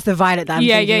violet. Because that's the violet that I'm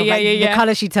thinking of. Like, the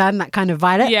colour she turned, that kind of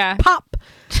violet. Yeah. Pop.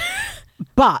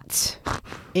 But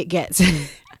it gets...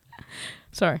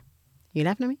 Sorry. You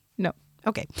laughing at me? No.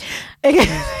 Okay.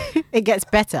 It gets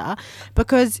better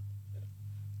because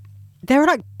there are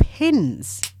like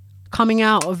pins coming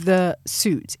out of the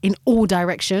suit in all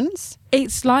directions.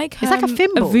 It's like a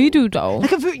thimble. A voodoo doll.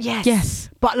 Yes. Yes.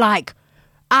 But like,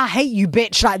 I hate you,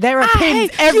 bitch. Like there are I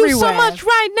pins hate everywhere. you so much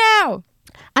right now.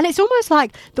 And it's almost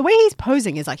like the way he's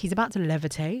posing is like he's about to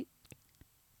levitate.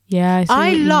 Yeah.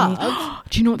 I love...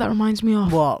 Do you know what that reminds me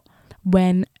of? What?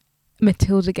 When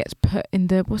Matilda gets put in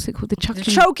the, what's it called? The chokey.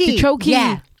 The chokey.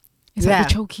 Yeah. It's like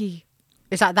the chokey.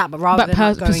 It's like that, but rather than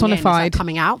like going personified. In, it's like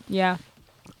coming out. Yeah.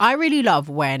 I really love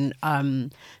when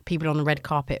people on the red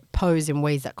carpet pose in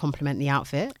ways that complement the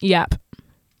outfit. Yep.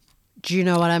 Do you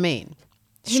know what I mean?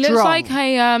 He looks like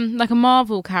a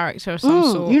Marvel character of some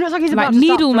sort. He looks like he's about to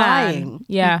Needle start Man. flying.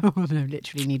 Yeah. No,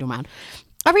 literally Needle Man.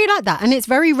 I really like that. And it's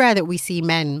very rare that we see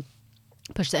men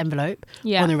push the envelope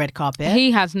on the red carpet.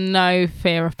 He has no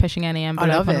fear of pushing any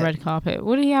envelope on the red carpet.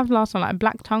 What did he have last time? Like a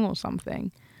black tongue or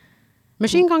something?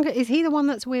 Machine Gun, is he the one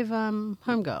that's with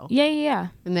Homegirl? Yeah.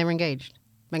 And they're engaged?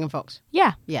 Megan Fox?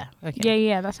 Yeah. Yeah, okay.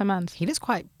 Yeah, that's her man's. He looks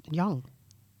quite young.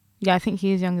 Yeah, I think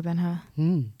he is younger than her.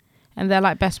 And they're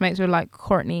like best mates with like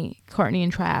Courtney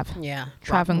and Trav. Yeah.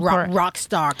 Trav and rock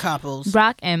star couples.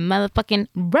 Rock and motherfucking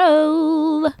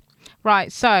roll.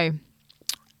 Right, so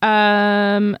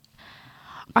I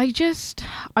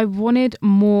wanted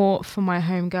more for my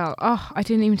home girl. Oh, I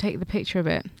didn't even take the picture of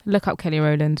it. Look up Kelly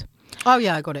Rowland. Oh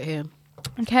yeah, I got it here.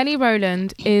 And Kelly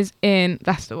Rowland is in,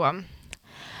 that's the one.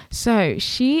 So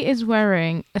she is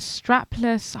wearing a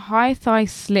strapless high thigh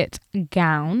slit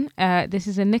gown. This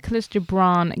is a Nicholas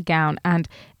Gibran gown and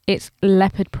it's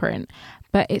leopard print,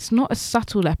 but it's not a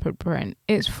subtle leopard print.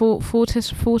 It's Font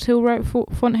Hill Road.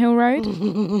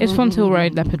 It's Font Hill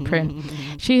Road leopard print.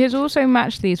 She has also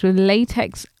matched these with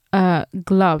latex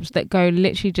gloves that go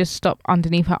literally just stop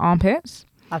underneath her armpits.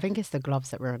 I think it's the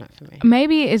gloves that ruin it for me.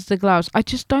 Maybe it is the gloves. I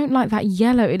just don't like that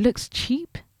yellow. It looks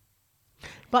cheap.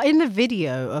 But in the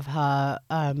video of her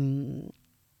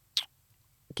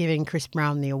giving Chris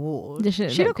Brown the award, she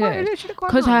looked good.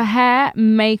 Because nice. her hair,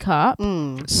 makeup,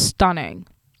 stunning.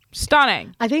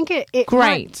 I think it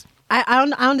great. I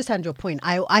understand your point.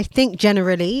 I think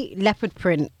generally leopard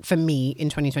print for me in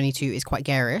 2022 is quite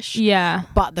garish. Yeah.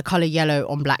 But the colour yellow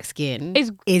on black skin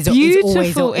is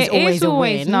beautiful. Is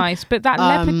always nice. But that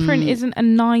leopard print isn't a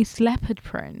nice leopard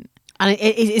print. And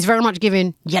it's very much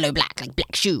given yellow, black, like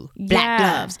black shoe, black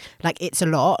gloves. Like it's a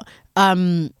lot.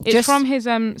 It's from his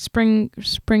Spring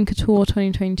Couture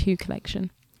 2022 collection.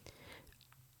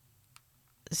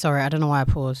 Sorry, I don't know why I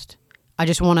paused. I'm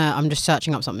just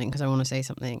searching up something because I want to say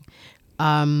something.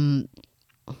 But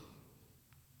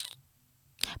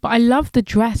I love the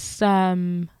dress.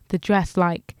 The dress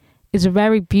is a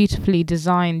very beautifully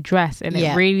designed dress, and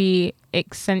it really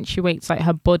accentuates like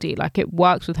her body. Like it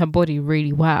works with her body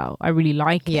really well. I really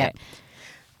like it.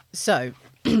 So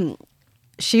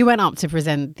she went up to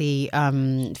present the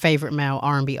Favorite Male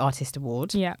R&B Artist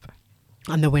Award. Yep.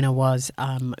 And the winner was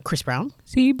Chris Brown.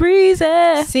 Sea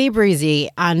Breezy.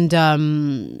 And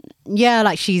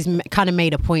she's kind of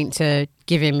made a point to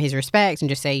give him his respect and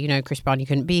just say, Chris Brown, you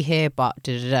couldn't be here, but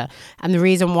da-da-da. And the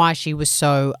reason why she was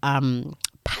so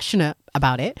passionate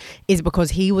about it is because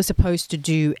he was supposed to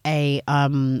do a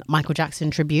Michael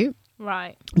Jackson tribute.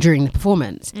 Right. During the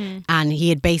performance. And he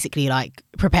had basically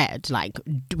prepared,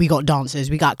 we got dancers,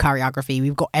 we got choreography,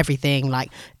 we've got everything,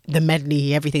 the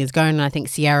medley, everything is going. And I think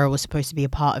Ciara was supposed to be a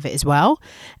part of it as well.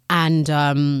 And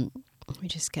let me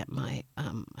just get my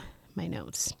my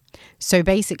notes. So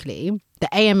basically the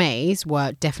AMAs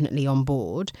were definitely on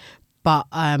board, but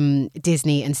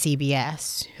Disney and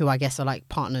CBS, who I guess are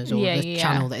partners or the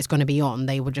channel that it's going to be on,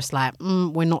 they were just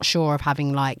we're not sure of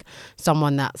having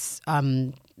someone that's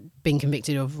been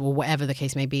convicted of, or whatever the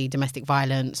case may be, domestic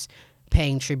violence,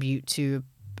 paying tribute to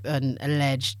an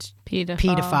alleged Paedophile.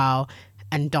 paedophile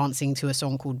and dancing to a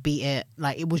song called Beat It.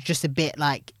 Like, it was just a bit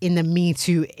like in the Me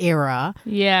Too era.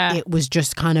 Yeah. It was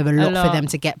just kind of a lot for them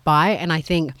to get by. And I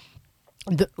think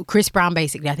Chris Brown,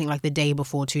 basically, I think like the day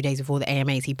before, 2 days before the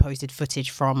AMAs, he posted footage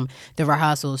from the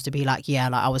rehearsals to be like, yeah,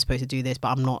 like I was supposed to do this, but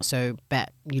I'm not, so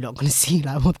bet you're not going to see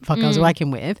like what the fuck I was working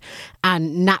with.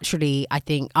 And naturally, I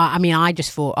think, I mean, I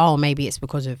just thought, oh, maybe it's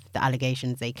because of the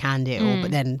allegations they canned it, or, but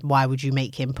then why would you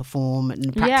make him perform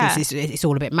and practice? It's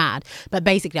all a bit mad. But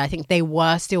basically, I think they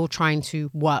were still trying to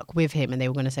work with him, and they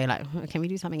were going to say like, can we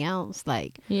do something else?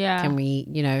 Like, can we,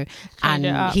 you know?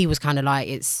 And he was kind of like,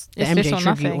 it's the MJ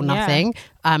tribute or nothing.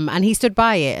 And he stood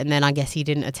by it, and then I guess he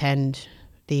didn't attend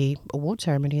the award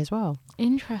ceremony as well.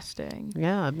 Interesting.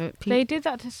 Yeah, but they did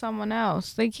that to someone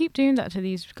else. They keep doing that to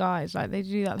these guys. Like they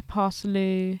do that to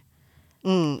Parsley. I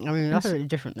mean, that's really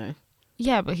different though.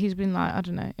 Yeah, but he's been like, I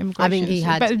don't know, immigration. I mean, he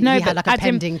had like a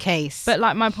pending case. But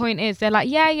like my point is, they're like,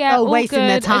 yeah, all wasting good,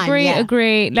 their time.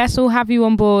 Agree. Let's all have you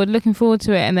on board. Looking forward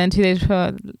to it. And then 2 days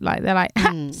before, like they're like,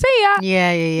 see ya.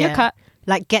 Yeah. You're cut.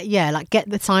 Like get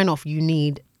the sign off you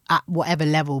need at whatever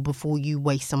level before you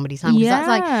waste somebody's time. Because that's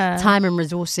like time and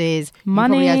resources.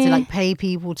 Money. You probably had to like pay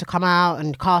people to come out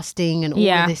and casting and all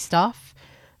of this stuff.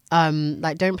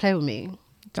 Like, don't play with me.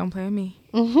 Don't play with me.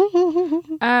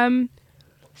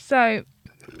 So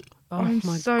I'm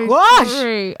so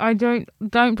sorry. I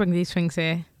don't bring these things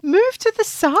here. Move to the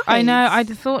side. I know. I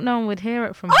thought no one would hear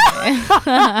it from here.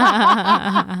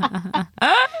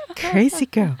 Crazy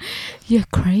girl. You're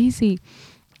crazy.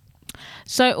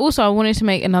 So also I wanted to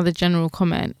make another general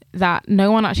comment that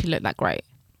no one actually looked that great.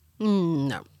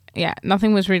 No. Yeah,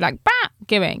 nothing was really like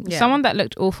giving. Yeah. Someone that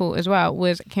looked awful as well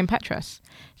was Kim Petras.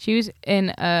 She was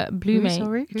in Blue Mate.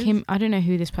 Sorry? Kim, I don't know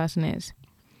who this person is.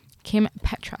 Kim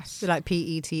Petras. Like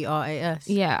Petras.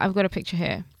 Yeah, I've got a picture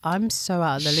here. I'm so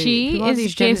out of the loop. She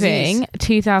is giving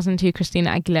 2002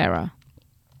 Christina Aguilera.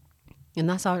 And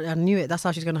that's how I knew it. That's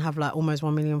how she's going to have like almost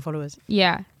 1 million followers.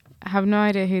 Yeah. I have no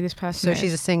idea who this person is. So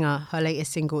she's a singer. Her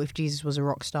latest single, If Jesus Was a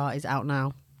Rock Star, is out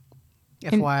now.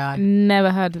 FYI. Never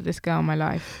heard of this girl in my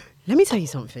life. Let me tell you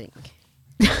something.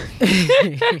 Let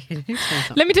me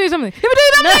tell you something.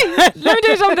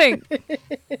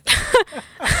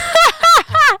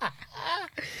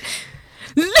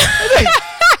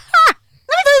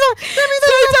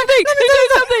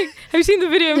 Have you seen the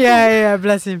video? Yeah,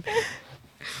 bless him.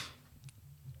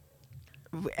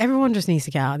 Everyone just needs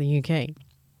to get out of the UK.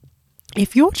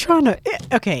 If you're trying to...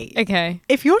 Okay.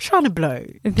 If you're trying to blow...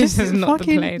 This is not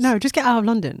the place. No, just get out of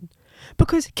London.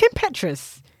 Because Kim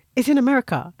Petras is in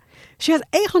America. She has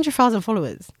 800,000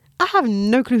 followers. I have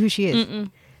no clue who she is.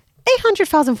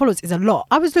 800,000 followers is a lot.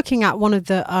 I was looking at one of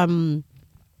the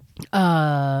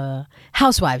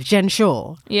housewives, Jen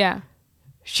Shaw. Yeah.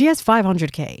 She has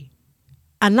 500k.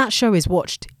 And that show is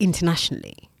watched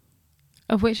internationally.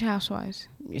 Of which housewives?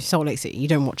 Salt Lake City. You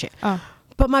don't watch it. Oh.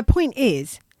 But my point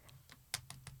is,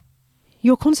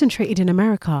 you're concentrated in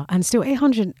America and still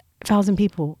 800,000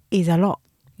 people is a lot.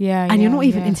 Yeah. And you're not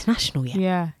even international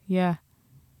yet. Yeah.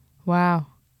 Wow.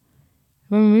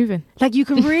 When we're moving. Like, you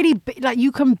can really,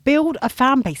 you can build a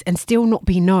fan base and still not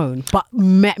be known, but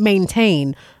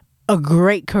maintain a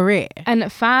great career. And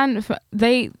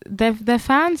they're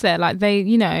fans there. Like,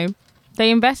 they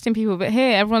invest in people, but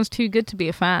here everyone's too good to be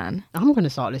a fan. I'm going to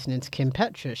start listening to Kim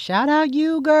Petras. Shout out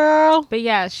you, girl. But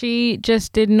yeah, she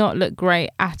just did not look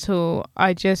great at all.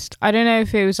 I don't know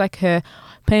if it was like her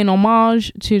paying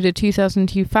homage to the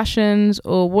 2002 fashions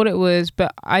or what it was,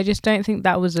 but I just don't think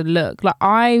that was a look. Like,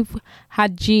 I've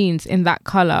had jeans in that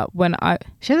colour when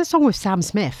She had a song with Sam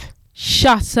Smith.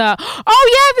 Shut up. Oh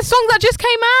yeah, the song that just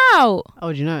came out.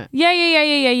 Oh, do you know it?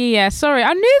 Yeah. Sorry,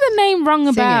 I knew the name rung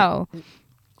a bell.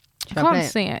 I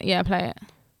can't sing it. Yeah, play it.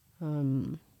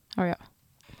 Hurry up.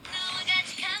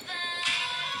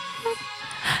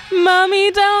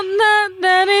 Mommy, don't let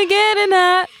Daddy get in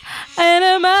that in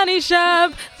a money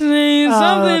shop. Saying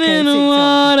something in the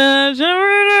water.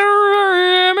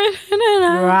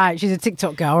 Right, she's a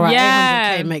TikTok girl. Right,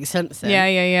 yeah. 800k makes sense then.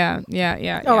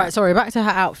 Yeah. All right, sorry, back to her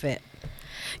outfit.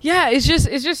 Yeah, it's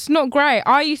just not great.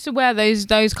 I used to wear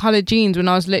those coloured jeans when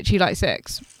I was literally like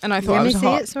 6, and I thought I was hot.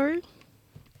 Let me see it, sorry.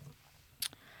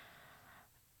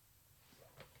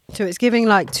 So it's giving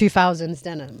like 2000s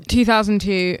denim.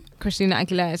 2002 Christina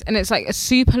Aguilera's, and it's like a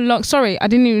super long. Sorry, I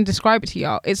didn't even describe it to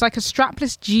y'all. It's like a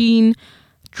strapless jean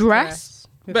dress,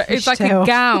 but it's like a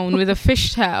gown with a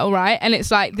fishtail, right? And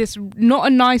it's like this, not a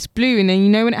nice blue, and then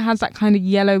when it has that kind of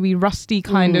yellowy, rusty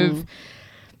kind of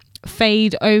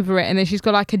fade over it, and then she's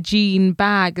got like a jean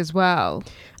bag as well.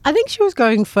 I think she was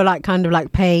going for like kind of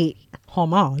like pay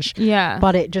homage. Yeah.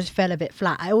 But it just fell a bit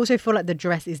flat. I also feel like the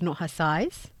dress is not her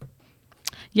size.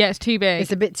 Yeah, it's too big.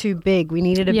 It's a bit too big. We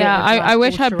needed a bit of I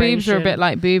wish her boobs were a bit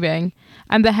like boobing.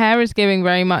 And the hair is giving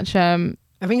very much I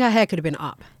think her hair could have been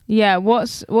up. yeah,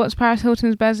 what's Paris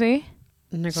Hilton's Bezzy?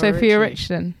 Sophia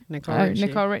Richardson.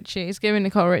 Nicole Richie. It's giving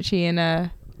Nicole Richie in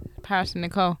Paris and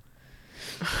Nicole.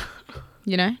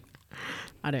 You know?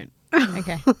 I don't.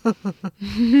 Okay. Do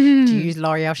you use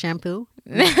L'Oreal shampoo?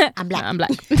 I'm black. I'm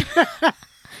black.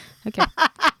 Okay.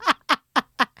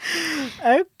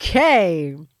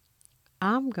 Okay.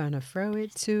 I'm going to throw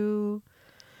it to...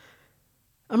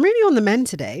 I'm really on the men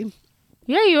today.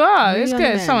 Yeah, you are. Really It's on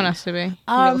good. the Someone men. has to be. You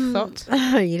little thought.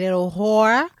 You little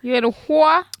whore. You little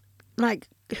whore. Like,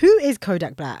 who is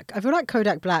Kodak Black? I feel like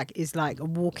Kodak Black is like a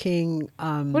walking...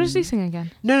 What does he sing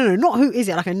again? No, not who is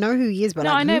it. Like, I know who he is, but No,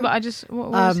 like, I know, who- but I just...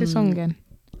 What was his song again?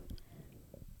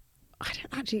 I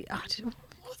don't actually...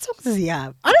 what songs does he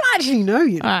have? I don't actually know,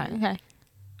 you know. All right, okay.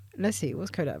 Let's see. What's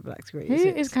Kodak Black's Who greatest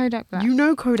hits? is Kodak Black? You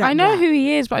know Kodak I know Black. who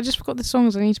he is, but I just forgot the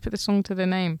songs. I need to put the song to the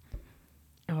name.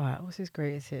 All right, what's his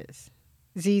greatest hits?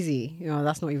 ZZ. You know,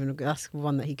 that's not even... That's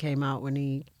one that he came out when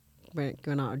he went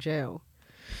out of jail.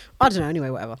 I don't know. Anyway,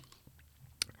 whatever.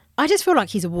 I just feel like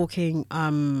he's a walking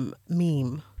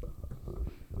meme.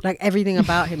 Like, everything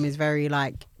about him is very,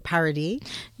 like, parody.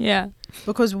 Yeah.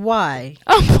 Because why?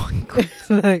 Oh my God.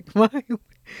 Like, why?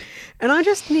 And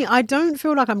I don't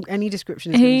feel like any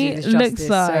description is going to He do this justice. looks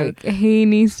like he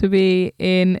needs to be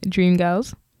in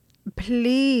Dreamgirls.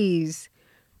 Please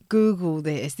Google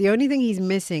this. The only thing he's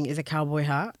missing is a cowboy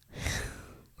hat.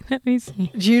 Let me see.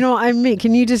 Do you know what I mean?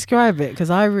 Can you describe it? Because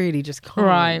I really just can't.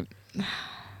 Right.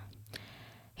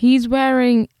 He's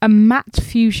wearing a matte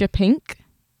fuchsia pink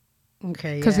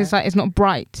Okay. because it's like it's not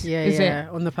bright, yeah, is yeah. it?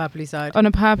 On the purpley side. On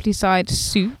a purpley side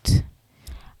suit,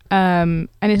 and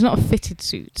it's not a fitted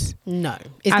suit. No,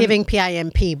 it's And- giving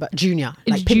PIMP, but junior,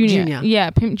 like It's Pimp Junior. Yeah,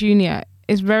 Pimp Junior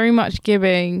is very much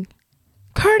giving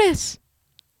Curtis.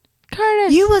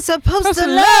 You were supposed Supposed to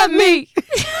to love me.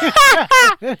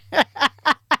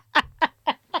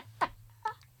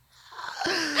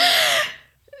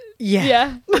 Yeah.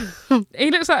 Yeah,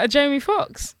 he looks like a Jamie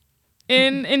Foxx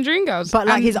in Dreamgirls, But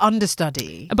like And- his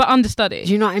understudy. but understudy.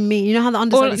 Do you know what I mean? You know how the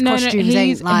understudy's costumes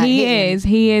ain't like hitting?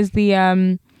 He is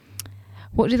the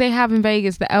what do they have in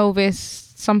Vegas? The Elvis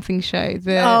something show.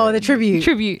 The tribute.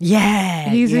 Tribute. Yeah.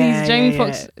 He's yeah, Jamie yeah,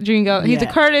 Foxx Dreamgirl. He's the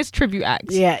Yeah. Curtis tribute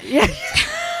act. Yeah, yeah.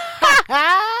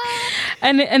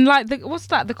 And like what's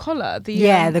that? The collar.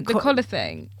 The collar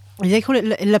thing. They call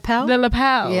it lapel? The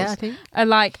lapels. Yeah, I think. Are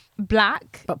like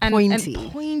black But and pointy.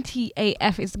 pointy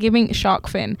AF. It's giving shark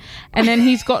fin. And then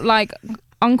he's got like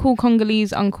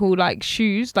Congolese uncle like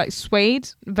shoes, like suede,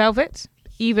 velvet,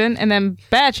 even, and then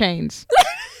bear chains.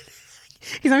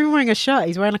 He's not even wearing a shirt.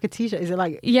 He's wearing like a t-shirt. Is it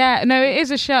like... Yeah, no, it is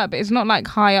a shirt, but it's not like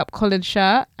high up collared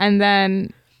shirt. And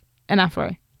then an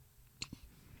afro.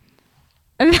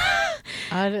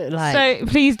 I don't like... So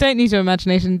please don't use your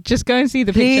imagination. Just go and see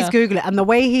the Please picture. Google it. And the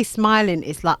way he's smiling,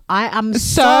 it's like, I am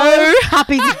so So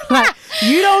happy. Like,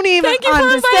 you don't even Thank you for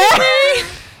understand. inviting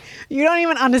me. You don't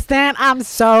even understand. I'm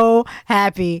so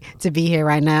happy to be here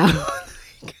right now.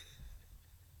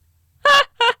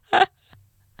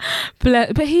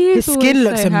 But he is His skin always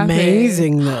looks so happy.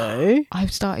 amazing though.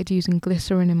 I've started using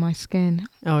glycerin in my skin.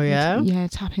 Oh yeah? Yeah,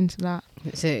 tap into that.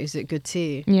 Is it good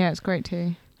tea? Yeah, it's great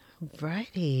too.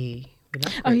 Righty. We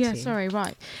love Oh great yeah, tea. sorry,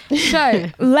 right. So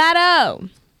Lado.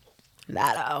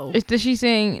 Lado. Does she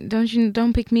sing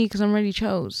don't pick me because I'm already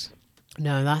chose?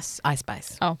 No, that's Ice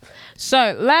Spice. Oh.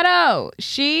 So Lado,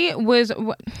 she was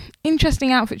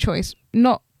interesting outfit choice,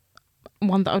 not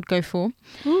one that I'd go for.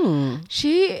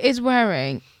 She is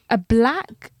wearing a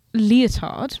black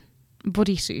leotard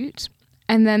bodysuit,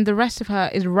 and then the rest of her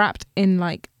is wrapped in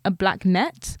like a black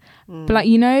net. But like,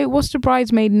 you know, what's the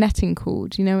bridesmaid netting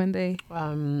called? You know, when they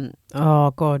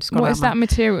Oh god, it's gone what out is my- that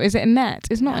material? Is it a net?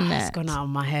 It's not a It's net. gone out of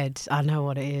my head. I know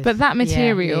what it is. But that Yeah,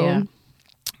 material, yeah.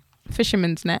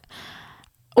 fisherman's net,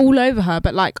 all over her,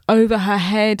 but like over her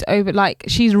head, over like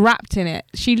she's wrapped in it.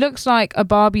 She looks like a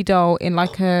Barbie doll in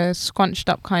like a scrunched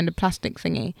up kind of plastic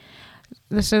thingy.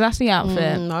 So that's the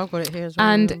outfit. I've got it here as well.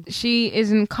 And she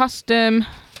is in custom.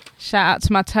 Shout out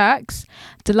to my Turks,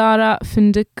 Dilara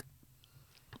Findik.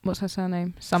 What's her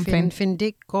surname? Something.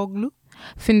 Findikoglu.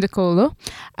 Findikoglu.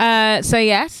 So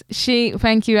yes, she.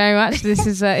 Thank you very much. This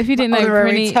is if you didn't know,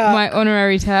 Honorary Prinny, Turk. my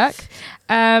honorary Turk.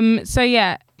 So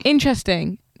yeah,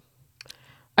 interesting.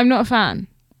 I'm not a fan.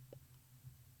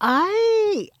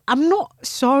 I'm not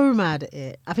so mad at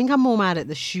it. I think I'm more mad at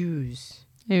the shoes.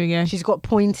 Here we go. She's got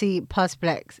pointy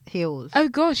Perspex heels. Oh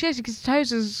gosh, yes, because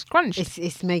toes are scrunched.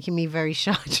 It's making me very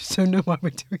shy. I just don't know why we're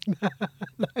doing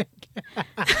that.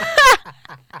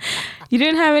 You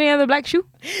didn't have any other black shoe?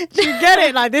 Do you get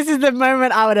it? Like, this is the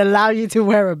moment I would allow you to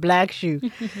wear a black shoe.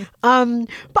 But I don't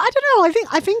know.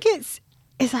 I think it's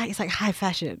like high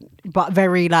fashion, but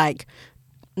very like.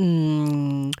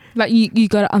 Like you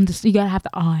gotta understand. You gotta have the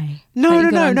eye. No.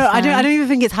 Like, I don't even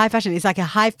think it's high fashion. It's like a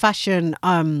high fashion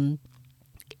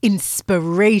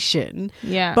inspiration.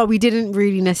 Yeah. But we didn't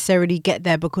really necessarily get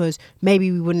there because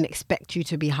maybe we wouldn't expect you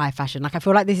to be high fashion. Like, I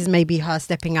feel like this is maybe her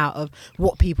stepping out of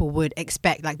what people would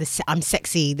expect. Like I'm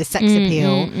sexy, the sex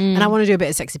appeal, and I want to do a bit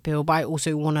of sex appeal, but I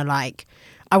also want to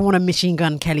I want a Machine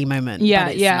Gun Kelly moment. Yeah,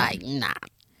 but it's like nah.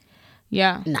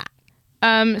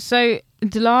 So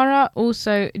Dilara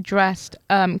also dressed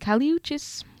Kali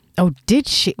Uchis. Oh, did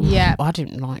she? Yeah. I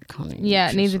didn't like Kali.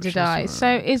 Yeah, neither did I.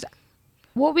 So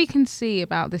what we can see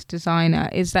about this designer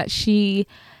is that she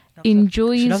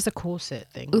enjoys. She loves the corset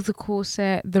thing. The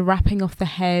corset, the wrapping of the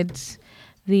head,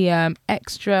 the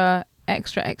extra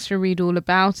read all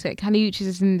about it. Kali Uchis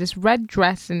is in this red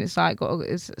dress and it's like got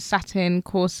this satin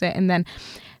corset and then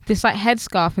this like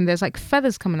headscarf and there's like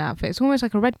feathers coming out of it. It's almost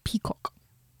like a red peacock.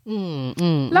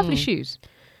 Lovely shoes.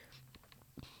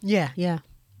 Yeah.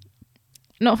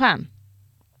 Not a fan.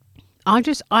 I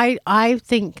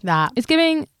think that It's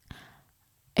giving.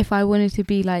 If I wanted to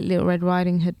be like Little Red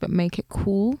Riding Hood but make it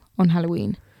cool on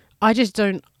Halloween. I just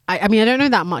don't. I mean, I don't know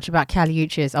that much about Kali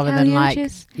Uchis other than like,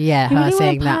 Uchis. yeah, You her really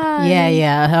saying want that. pie.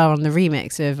 Yeah, her on the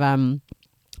remix of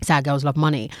Sad Girls Love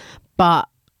Money. But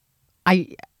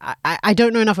I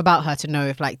don't know enough about her to know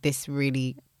if like this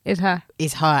really Is her.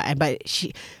 is her. But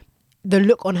the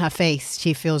look on her face,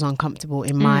 she feels uncomfortable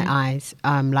in my eyes.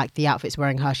 Like the outfit's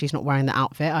wearing her, she's not wearing the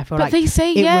outfit. I feel But like they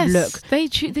say it yes. would look. They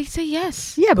say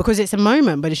yes. Yeah, because it's a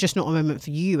moment, but it's just not a moment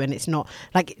for you, and it's not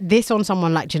like this on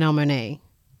someone like Janelle Monáe.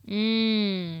 Do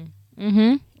you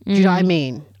know what I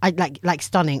mean? I like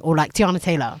stunning, or like Tiana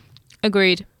Taylor.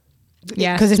 Agreed.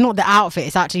 Yeah. Because it's not the outfit;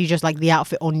 it's actually just like the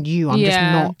outfit on you. I'm just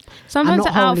not. Sometimes I'm not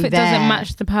the wholly outfit there. doesn't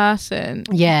match the person.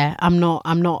 Yeah, I'm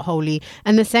not wholly.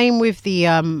 And the same with the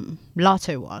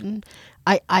Lato one.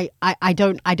 I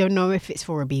don't know if it's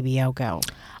for a BBL girl.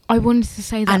 I wanted to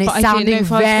say that, And but it's I didn't know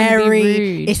if I was gonna be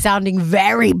rude. it's sounding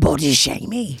very body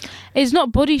shamey. It's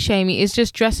not body shaming. It's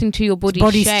just dressing to your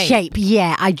body shape.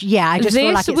 Yeah, I just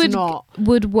feel like it's not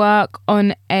would work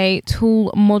on a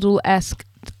tall model-esque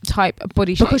type of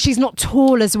body shape because she's not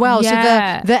tall as well.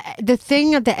 Yeah. So the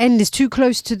thing at the end is too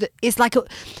close to the. It's like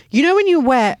you know when you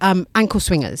wear ankle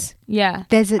swingers. Yeah,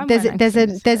 There's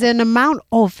an amount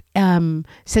of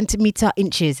centimeter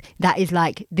inches that is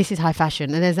like this is high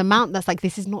fashion, and there's an amount that's like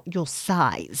this is not your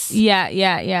size. Yeah.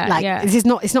 Like this is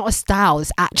not. It's not a style.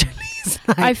 It's actually.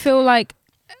 Like, I feel like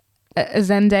a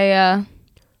Zendaya.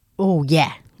 Oh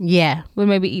yeah. Would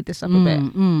maybe eat this up a bit.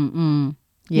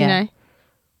 Yeah. You know?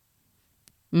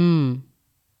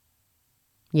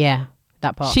 Yeah,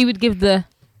 that part. She would give the.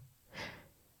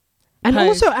 And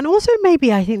pose. also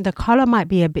maybe I think the color might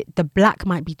be the black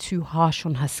might be too harsh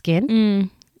on her skin.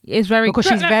 It's very because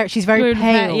she's very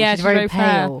pale. Yeah, she's very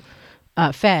pale.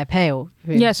 Pale.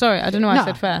 Yeah, sorry, I don't know why I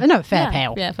said fair. No, fair,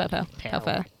 pale. Yeah, fair.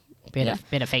 Fair.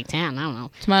 Bit of fake tan. I don't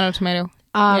know. Tomato.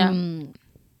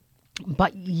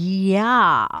 But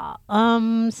yeah,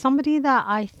 somebody that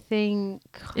I think.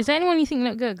 Is there anyone you think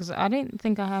looked good? Because I don't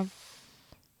think I have.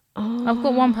 I've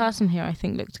got one person here I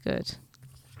think looked good.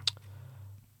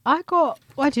 I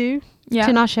do. Yeah.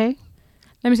 Tinashe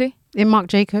Let me see. in Marc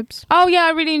Jacobs. Oh yeah,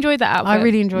 I really enjoyed that outfit. I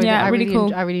really enjoyed it. Yeah, really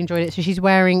cool. I really enjoyed it. So she's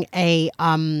wearing a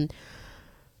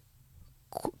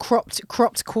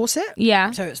cropped corset.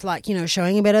 Yeah. So it's like,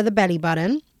 showing a bit of the belly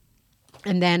button.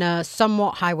 And then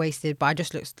somewhat high-waisted, but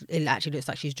it actually looks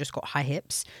like she's just got high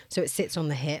hips. So it sits on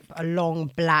the hip, a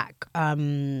long black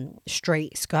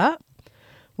straight skirt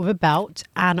with a belt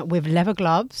and with leather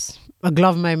gloves. A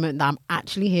glove moment that I'm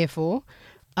actually here for.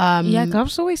 Yeah,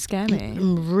 gloves always scare me.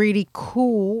 Really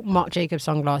cool Marc Jacobs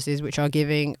sunglasses, which are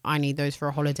giving, I need those for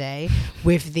a holiday,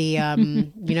 with the,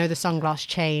 the sunglass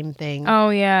chain thing. Oh,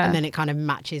 yeah. And then it kind of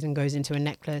matches and goes into a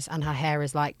necklace. And her hair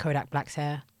is like Kodak Black's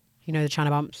hair. You know, the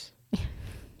China bumps.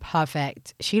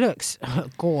 Perfect. She looks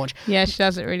gorge. Yeah, she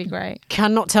does it really great.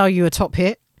 Cannot tell you a top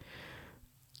hit.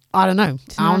 I don't know.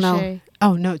 I don't know.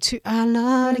 Oh no, I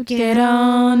love to get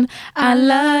on. I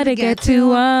love to get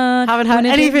to on. Haven't heard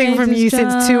anything from you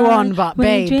since 2 on, but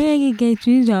babe.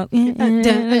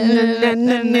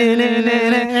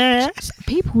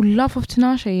 People love off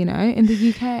Tinashe, in the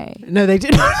UK. No, they do.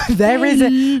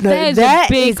 There's a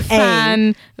big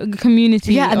fan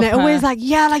community. Yeah, and they're always like,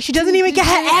 she doesn't even get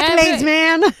her accolades,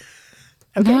 man.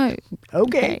 Okay. No.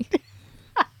 Okay.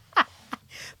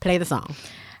 Play the song.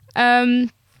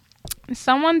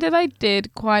 Someone that I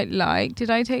did quite like. Did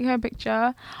I take her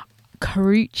picture?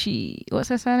 Karuchi. What's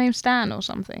her surname? Stan or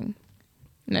something?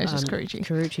 No, it's just Karuchi.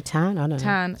 Karuchi Tan? I don't know.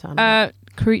 Tan. Tan.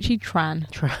 Karuchi Tran.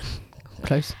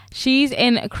 Close. She's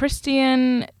in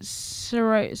Christian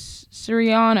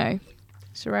Siriano.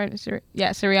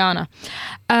 Siriana.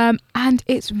 And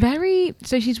it's very...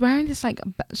 So she's wearing this like...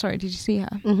 Sorry, did you see her?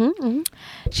 Mm-hmm.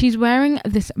 She's wearing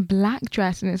this black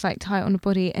dress and it's like tight on the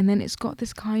body. And then it's got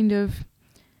this kind of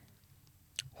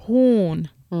horn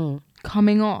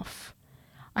coming off.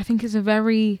 I think it's a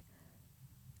very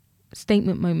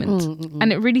statement moment.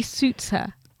 And it really suits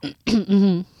her.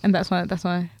 And that's my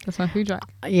food track.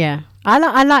 Yeah.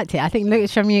 I liked it. I think, look,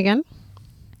 show me again.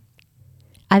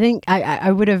 I think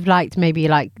I would have liked maybe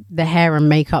like the hair and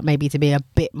makeup maybe to be a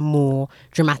bit more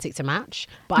dramatic to match.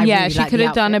 But I really she could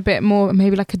have done a bit more,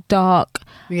 maybe like a dark,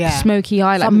 smoky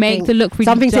eye, like make the look really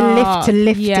something dark. to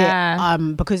lift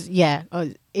it. Because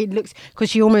it looks, because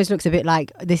she almost looks a bit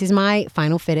like, this is my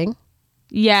final fitting.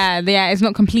 Yeah, it's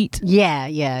not complete. Yeah.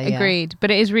 Agreed,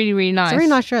 but it is really, really nice. It's a really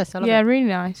nice dress. I love it. Really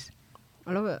nice.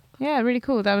 I love it. Yeah, really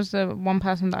cool. That was the one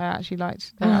person that I actually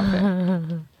liked their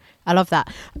outfit. I love that.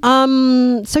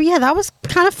 So yeah, that was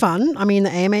kind of fun. I mean,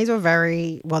 the AMAs were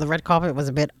the red carpet was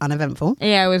a bit uneventful.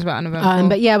 Yeah, it was a bit uneventful.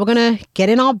 But yeah, we're going to get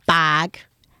in our bag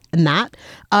and that.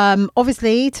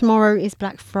 Obviously, tomorrow is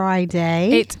Black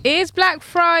Friday. It is Black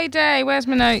Friday. Where's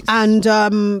my notes? And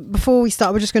before we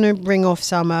start, we're just going to bring off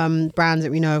some brands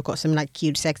that we know have got some like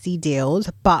cute, sexy deals.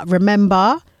 But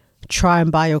remember, try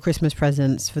and buy your Christmas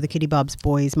presents for the kiddie bubs,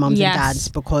 boys, mums and dads,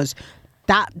 because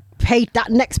that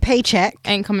next paycheck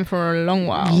ain't coming for a long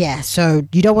while. Yeah, so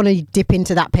you don't want to dip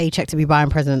into that paycheck to be buying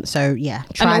presents. So yeah,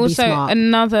 try and be smart. And also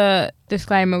another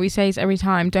disclaimer we say this every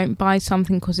time: don't buy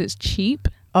something because it's cheap.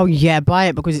 Oh yeah, buy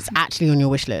it because it's actually on your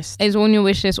wish list. It's on your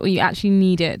wish list, or you actually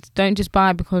need it. Don't just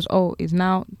buy it because it's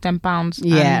now £10.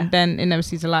 Yeah, and then it never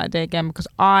sees the light of day again. Because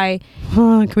I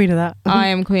queen of that. I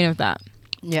am queen of that.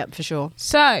 Yep, for sure.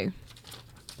 So,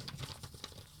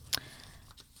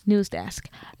 news desk.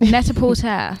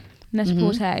 Net-a-Porter have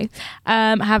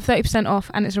 30% off,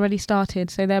 and it's already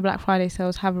started. So their Black Friday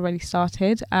sales have already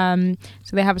started. So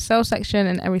they have a sales section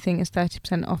and everything is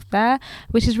 30% off there,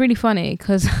 which is really funny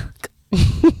because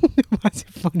why is it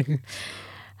funny?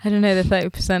 I don't know, the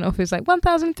 30% off is like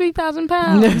 £1,000,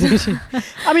 £3,000.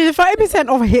 I mean, the 30%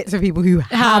 off hits for people who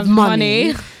have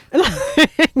money.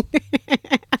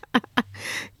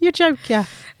 You're joking.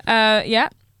 Yeah.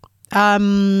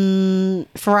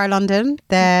 Ferrari London,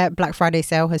 their Black Friday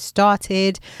sale has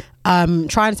started.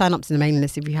 Try and sign up to the mailing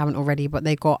list if you haven't already, but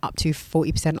they got up to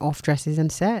 40% off dresses and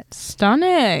sets.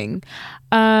 Stunning.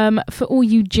 For all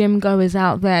you gym goers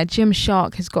out there,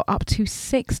 Gymshark has got up to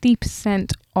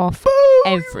 60% off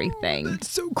everything. That's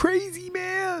so crazy,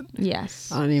 man.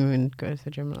 Yes. I don't even go to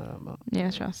the gym like that, but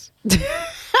yeah, trust.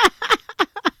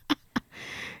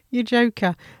 You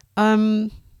joker.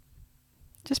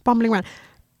 Just bumbling around.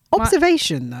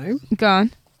 Observation though. Go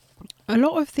on. A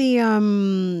lot of the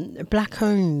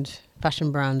black-owned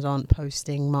fashion brands aren't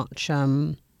posting much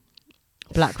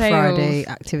Black Friday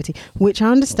activity, which I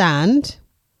understand.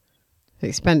 It's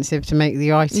expensive to make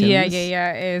the items. Yeah,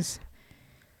 it is.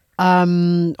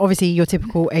 Obviously, your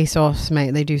typical ASOS,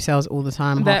 mate, they do sales all the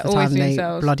time. Half the time they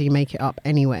bloody make it up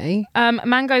anyway.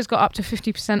 Mango's got up to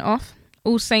 50% off.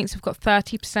 All Saints have got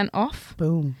 30% off.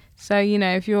 Boom. So, you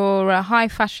know, if you're a high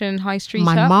fashion, high street,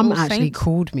 my mum actually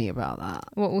called me about that.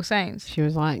 What, All Saints? She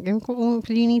was like, you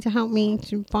need to help me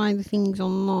to buy the things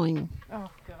online. Oh,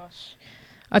 gosh.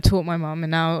 I taught my mum, and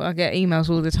now I get emails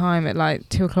all the time at like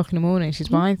 2 o'clock in the morning. She's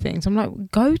buying things. I'm like,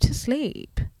 go to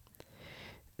sleep.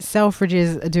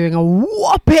 Selfridges are doing a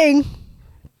whopping...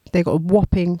 They got a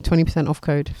whopping 20% off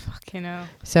code. Fucking hell.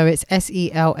 So it's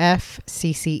SELFCCE.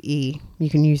 You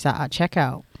can use that at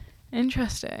checkout.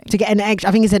 Interesting. To get an extra,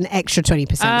 I think it's an extra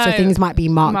 20%. So things might be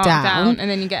marked down.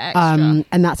 And then you get extra.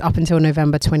 And that's up until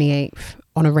November 28th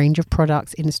on a range of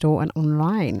products in store and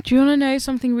online. Do you want to know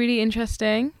something really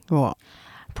interesting? What?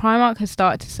 Primark has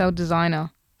started to sell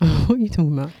designer. What are you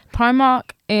talking about?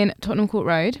 Primark in Tottenham Court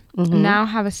Road now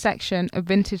have a section, a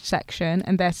vintage section,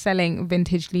 and they're selling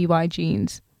vintage Levi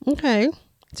jeans. Okay.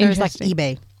 So it's like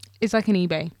eBay. It's like an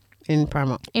eBay. In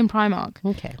Primark? In Primark.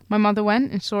 Okay. My mother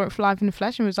went and saw it live in the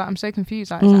flesh and was like, I'm so confused.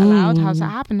 Like, is that allowed? How's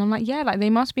that happen? I'm like, yeah, like they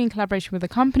must be in collaboration with a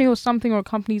company or something, or a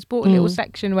company's bought a little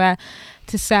section where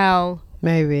to sell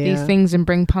these things and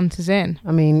bring punters in.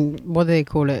 I mean, what do they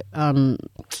call it?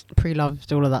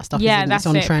 Pre-loved, all of that stuff. Yeah, that's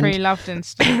on it. Trend. Pre-loved and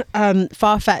stuff.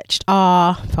 Farfetch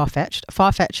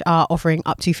are offering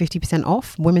up to 50%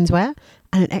 off women's wear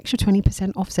and an extra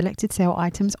 20% off selected sale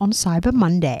items on Cyber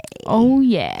Monday. Oh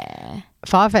yeah.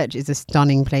 Farfetch is a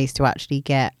stunning place to actually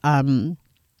get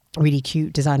really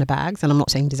cute designer bags. And I'm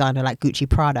not saying designer like Gucci,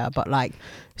 Prada, but like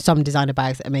some designer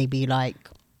bags that may be like,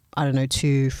 I don't know,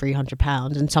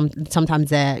 £200-300, and sometimes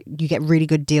you get really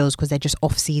good deals because they're just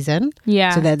off season.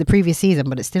 Yeah. So they're the previous season,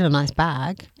 but it's still a nice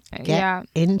bag. Get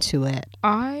into it.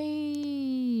 I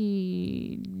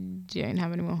don't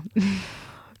have any more.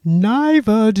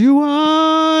 Neither do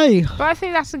I. But I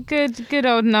think that's a good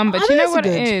old number. I Do you think know what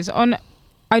it's it good. is?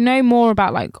 I know more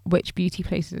about like which beauty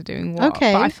places are doing what.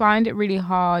 Okay. But I find it really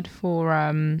hard for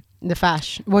The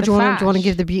fash. What The do you want fash. to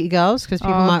give the beauty girls? Because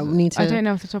people might need to. I don't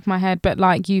know off the top of my head, but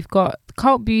like you've got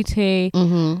Cult Beauty,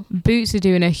 Boots are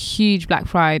doing a huge Black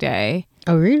Friday.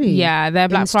 Oh really? Yeah, their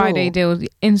Black In-store? Friday deals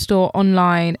in store,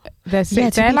 online. They're be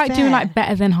like doing fair, like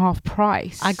better than half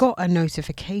price. I got a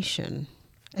notification.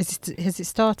 Has it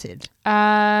started?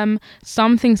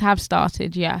 Some things have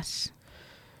started, yes.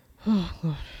 Oh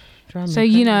god. So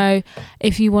you know,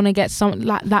 if you want to get some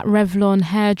like that Revlon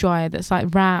hair dryer that's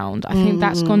like round, I think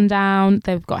that's gone down.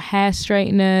 They've got hair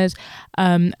straighteners,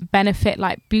 Benefit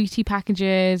like beauty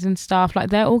packages and stuff. Like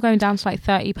they're all going down to like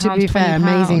 £30. To be fair, £20.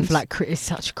 amazing for like it's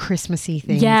such Christmassy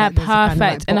things. Yeah, like, there's a kind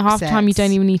perfect. of, like, And box half the time you sets.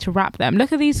 don't even need to wrap them.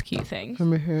 Look at these cute things. For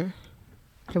me, who?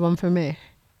 The one for me?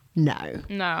 No,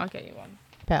 No, I'll get you one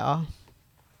better.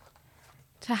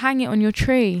 to hang it on your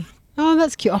tree. Oh,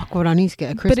 that's cute. Oh god, I need to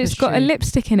get a Christmas But it's got tree. a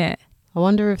lipstick in it. I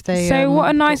wonder if they. So what a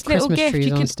got nice little Christmas gift. trees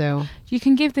You on can- still. You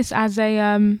can give this as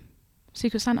a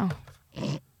Secret Santa,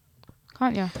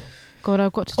 can't you? God,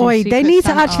 I've got to do Oi, Secret they need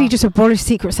Santa. to actually just abolish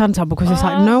Secret Santa because it's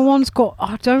like no one's got.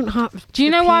 I don't have. Do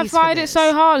you the know why I peas for find it this.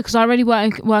 so hard? Because I already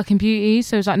work in beauty,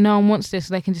 so it's like no one wants this,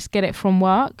 so they can just get it from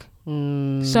work.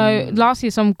 So last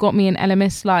year, someone got me an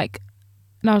LMS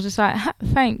and I was just like,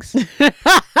 thanks.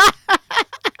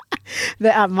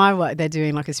 At my work, they're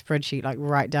doing like a spreadsheet, like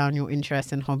write down your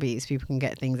interests and hobbies. People can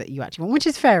get things that you actually want, which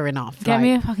is fair enough. Get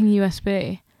me a fucking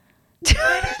USB.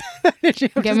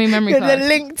 Get me a memory the card.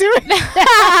 link to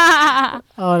it.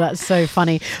 Oh, that's so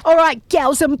funny. All right,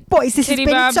 girls and boys, this Kitty has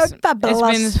been Babs, so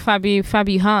fabulous. It's been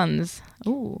Fabi Hans.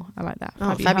 Ooh, I like that.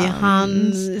 Oh, Fabi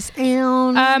Hans.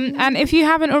 And if you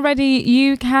haven't already,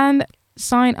 you can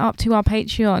sign up to our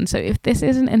Patreon. So if this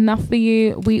isn't enough for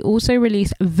you, we also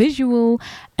release visual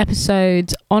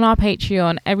episodes on our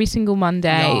Patreon every single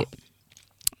Monday. Yeah.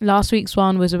 Last week's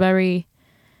one was I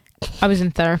was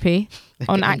in therapy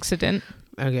on accident.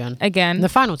 Again. The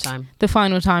final time. The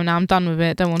final time now. I'm done with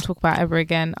it. Don't want to talk about it ever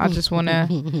again. I just want to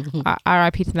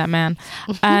RIP to that man.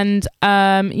 And,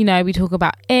 we talk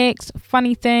about icks,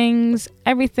 funny things,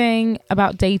 everything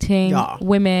about dating,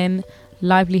 women,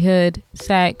 livelihood,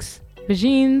 sex,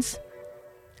 vagines,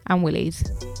 and willies.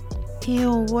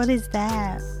 Ew, what is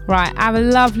that? Right. Have a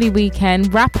lovely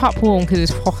weekend. Wrap up warm because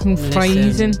it's fucking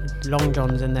freezing. Long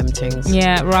johns and them things.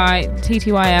 Yeah, right.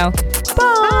 TTYL.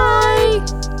 Bye.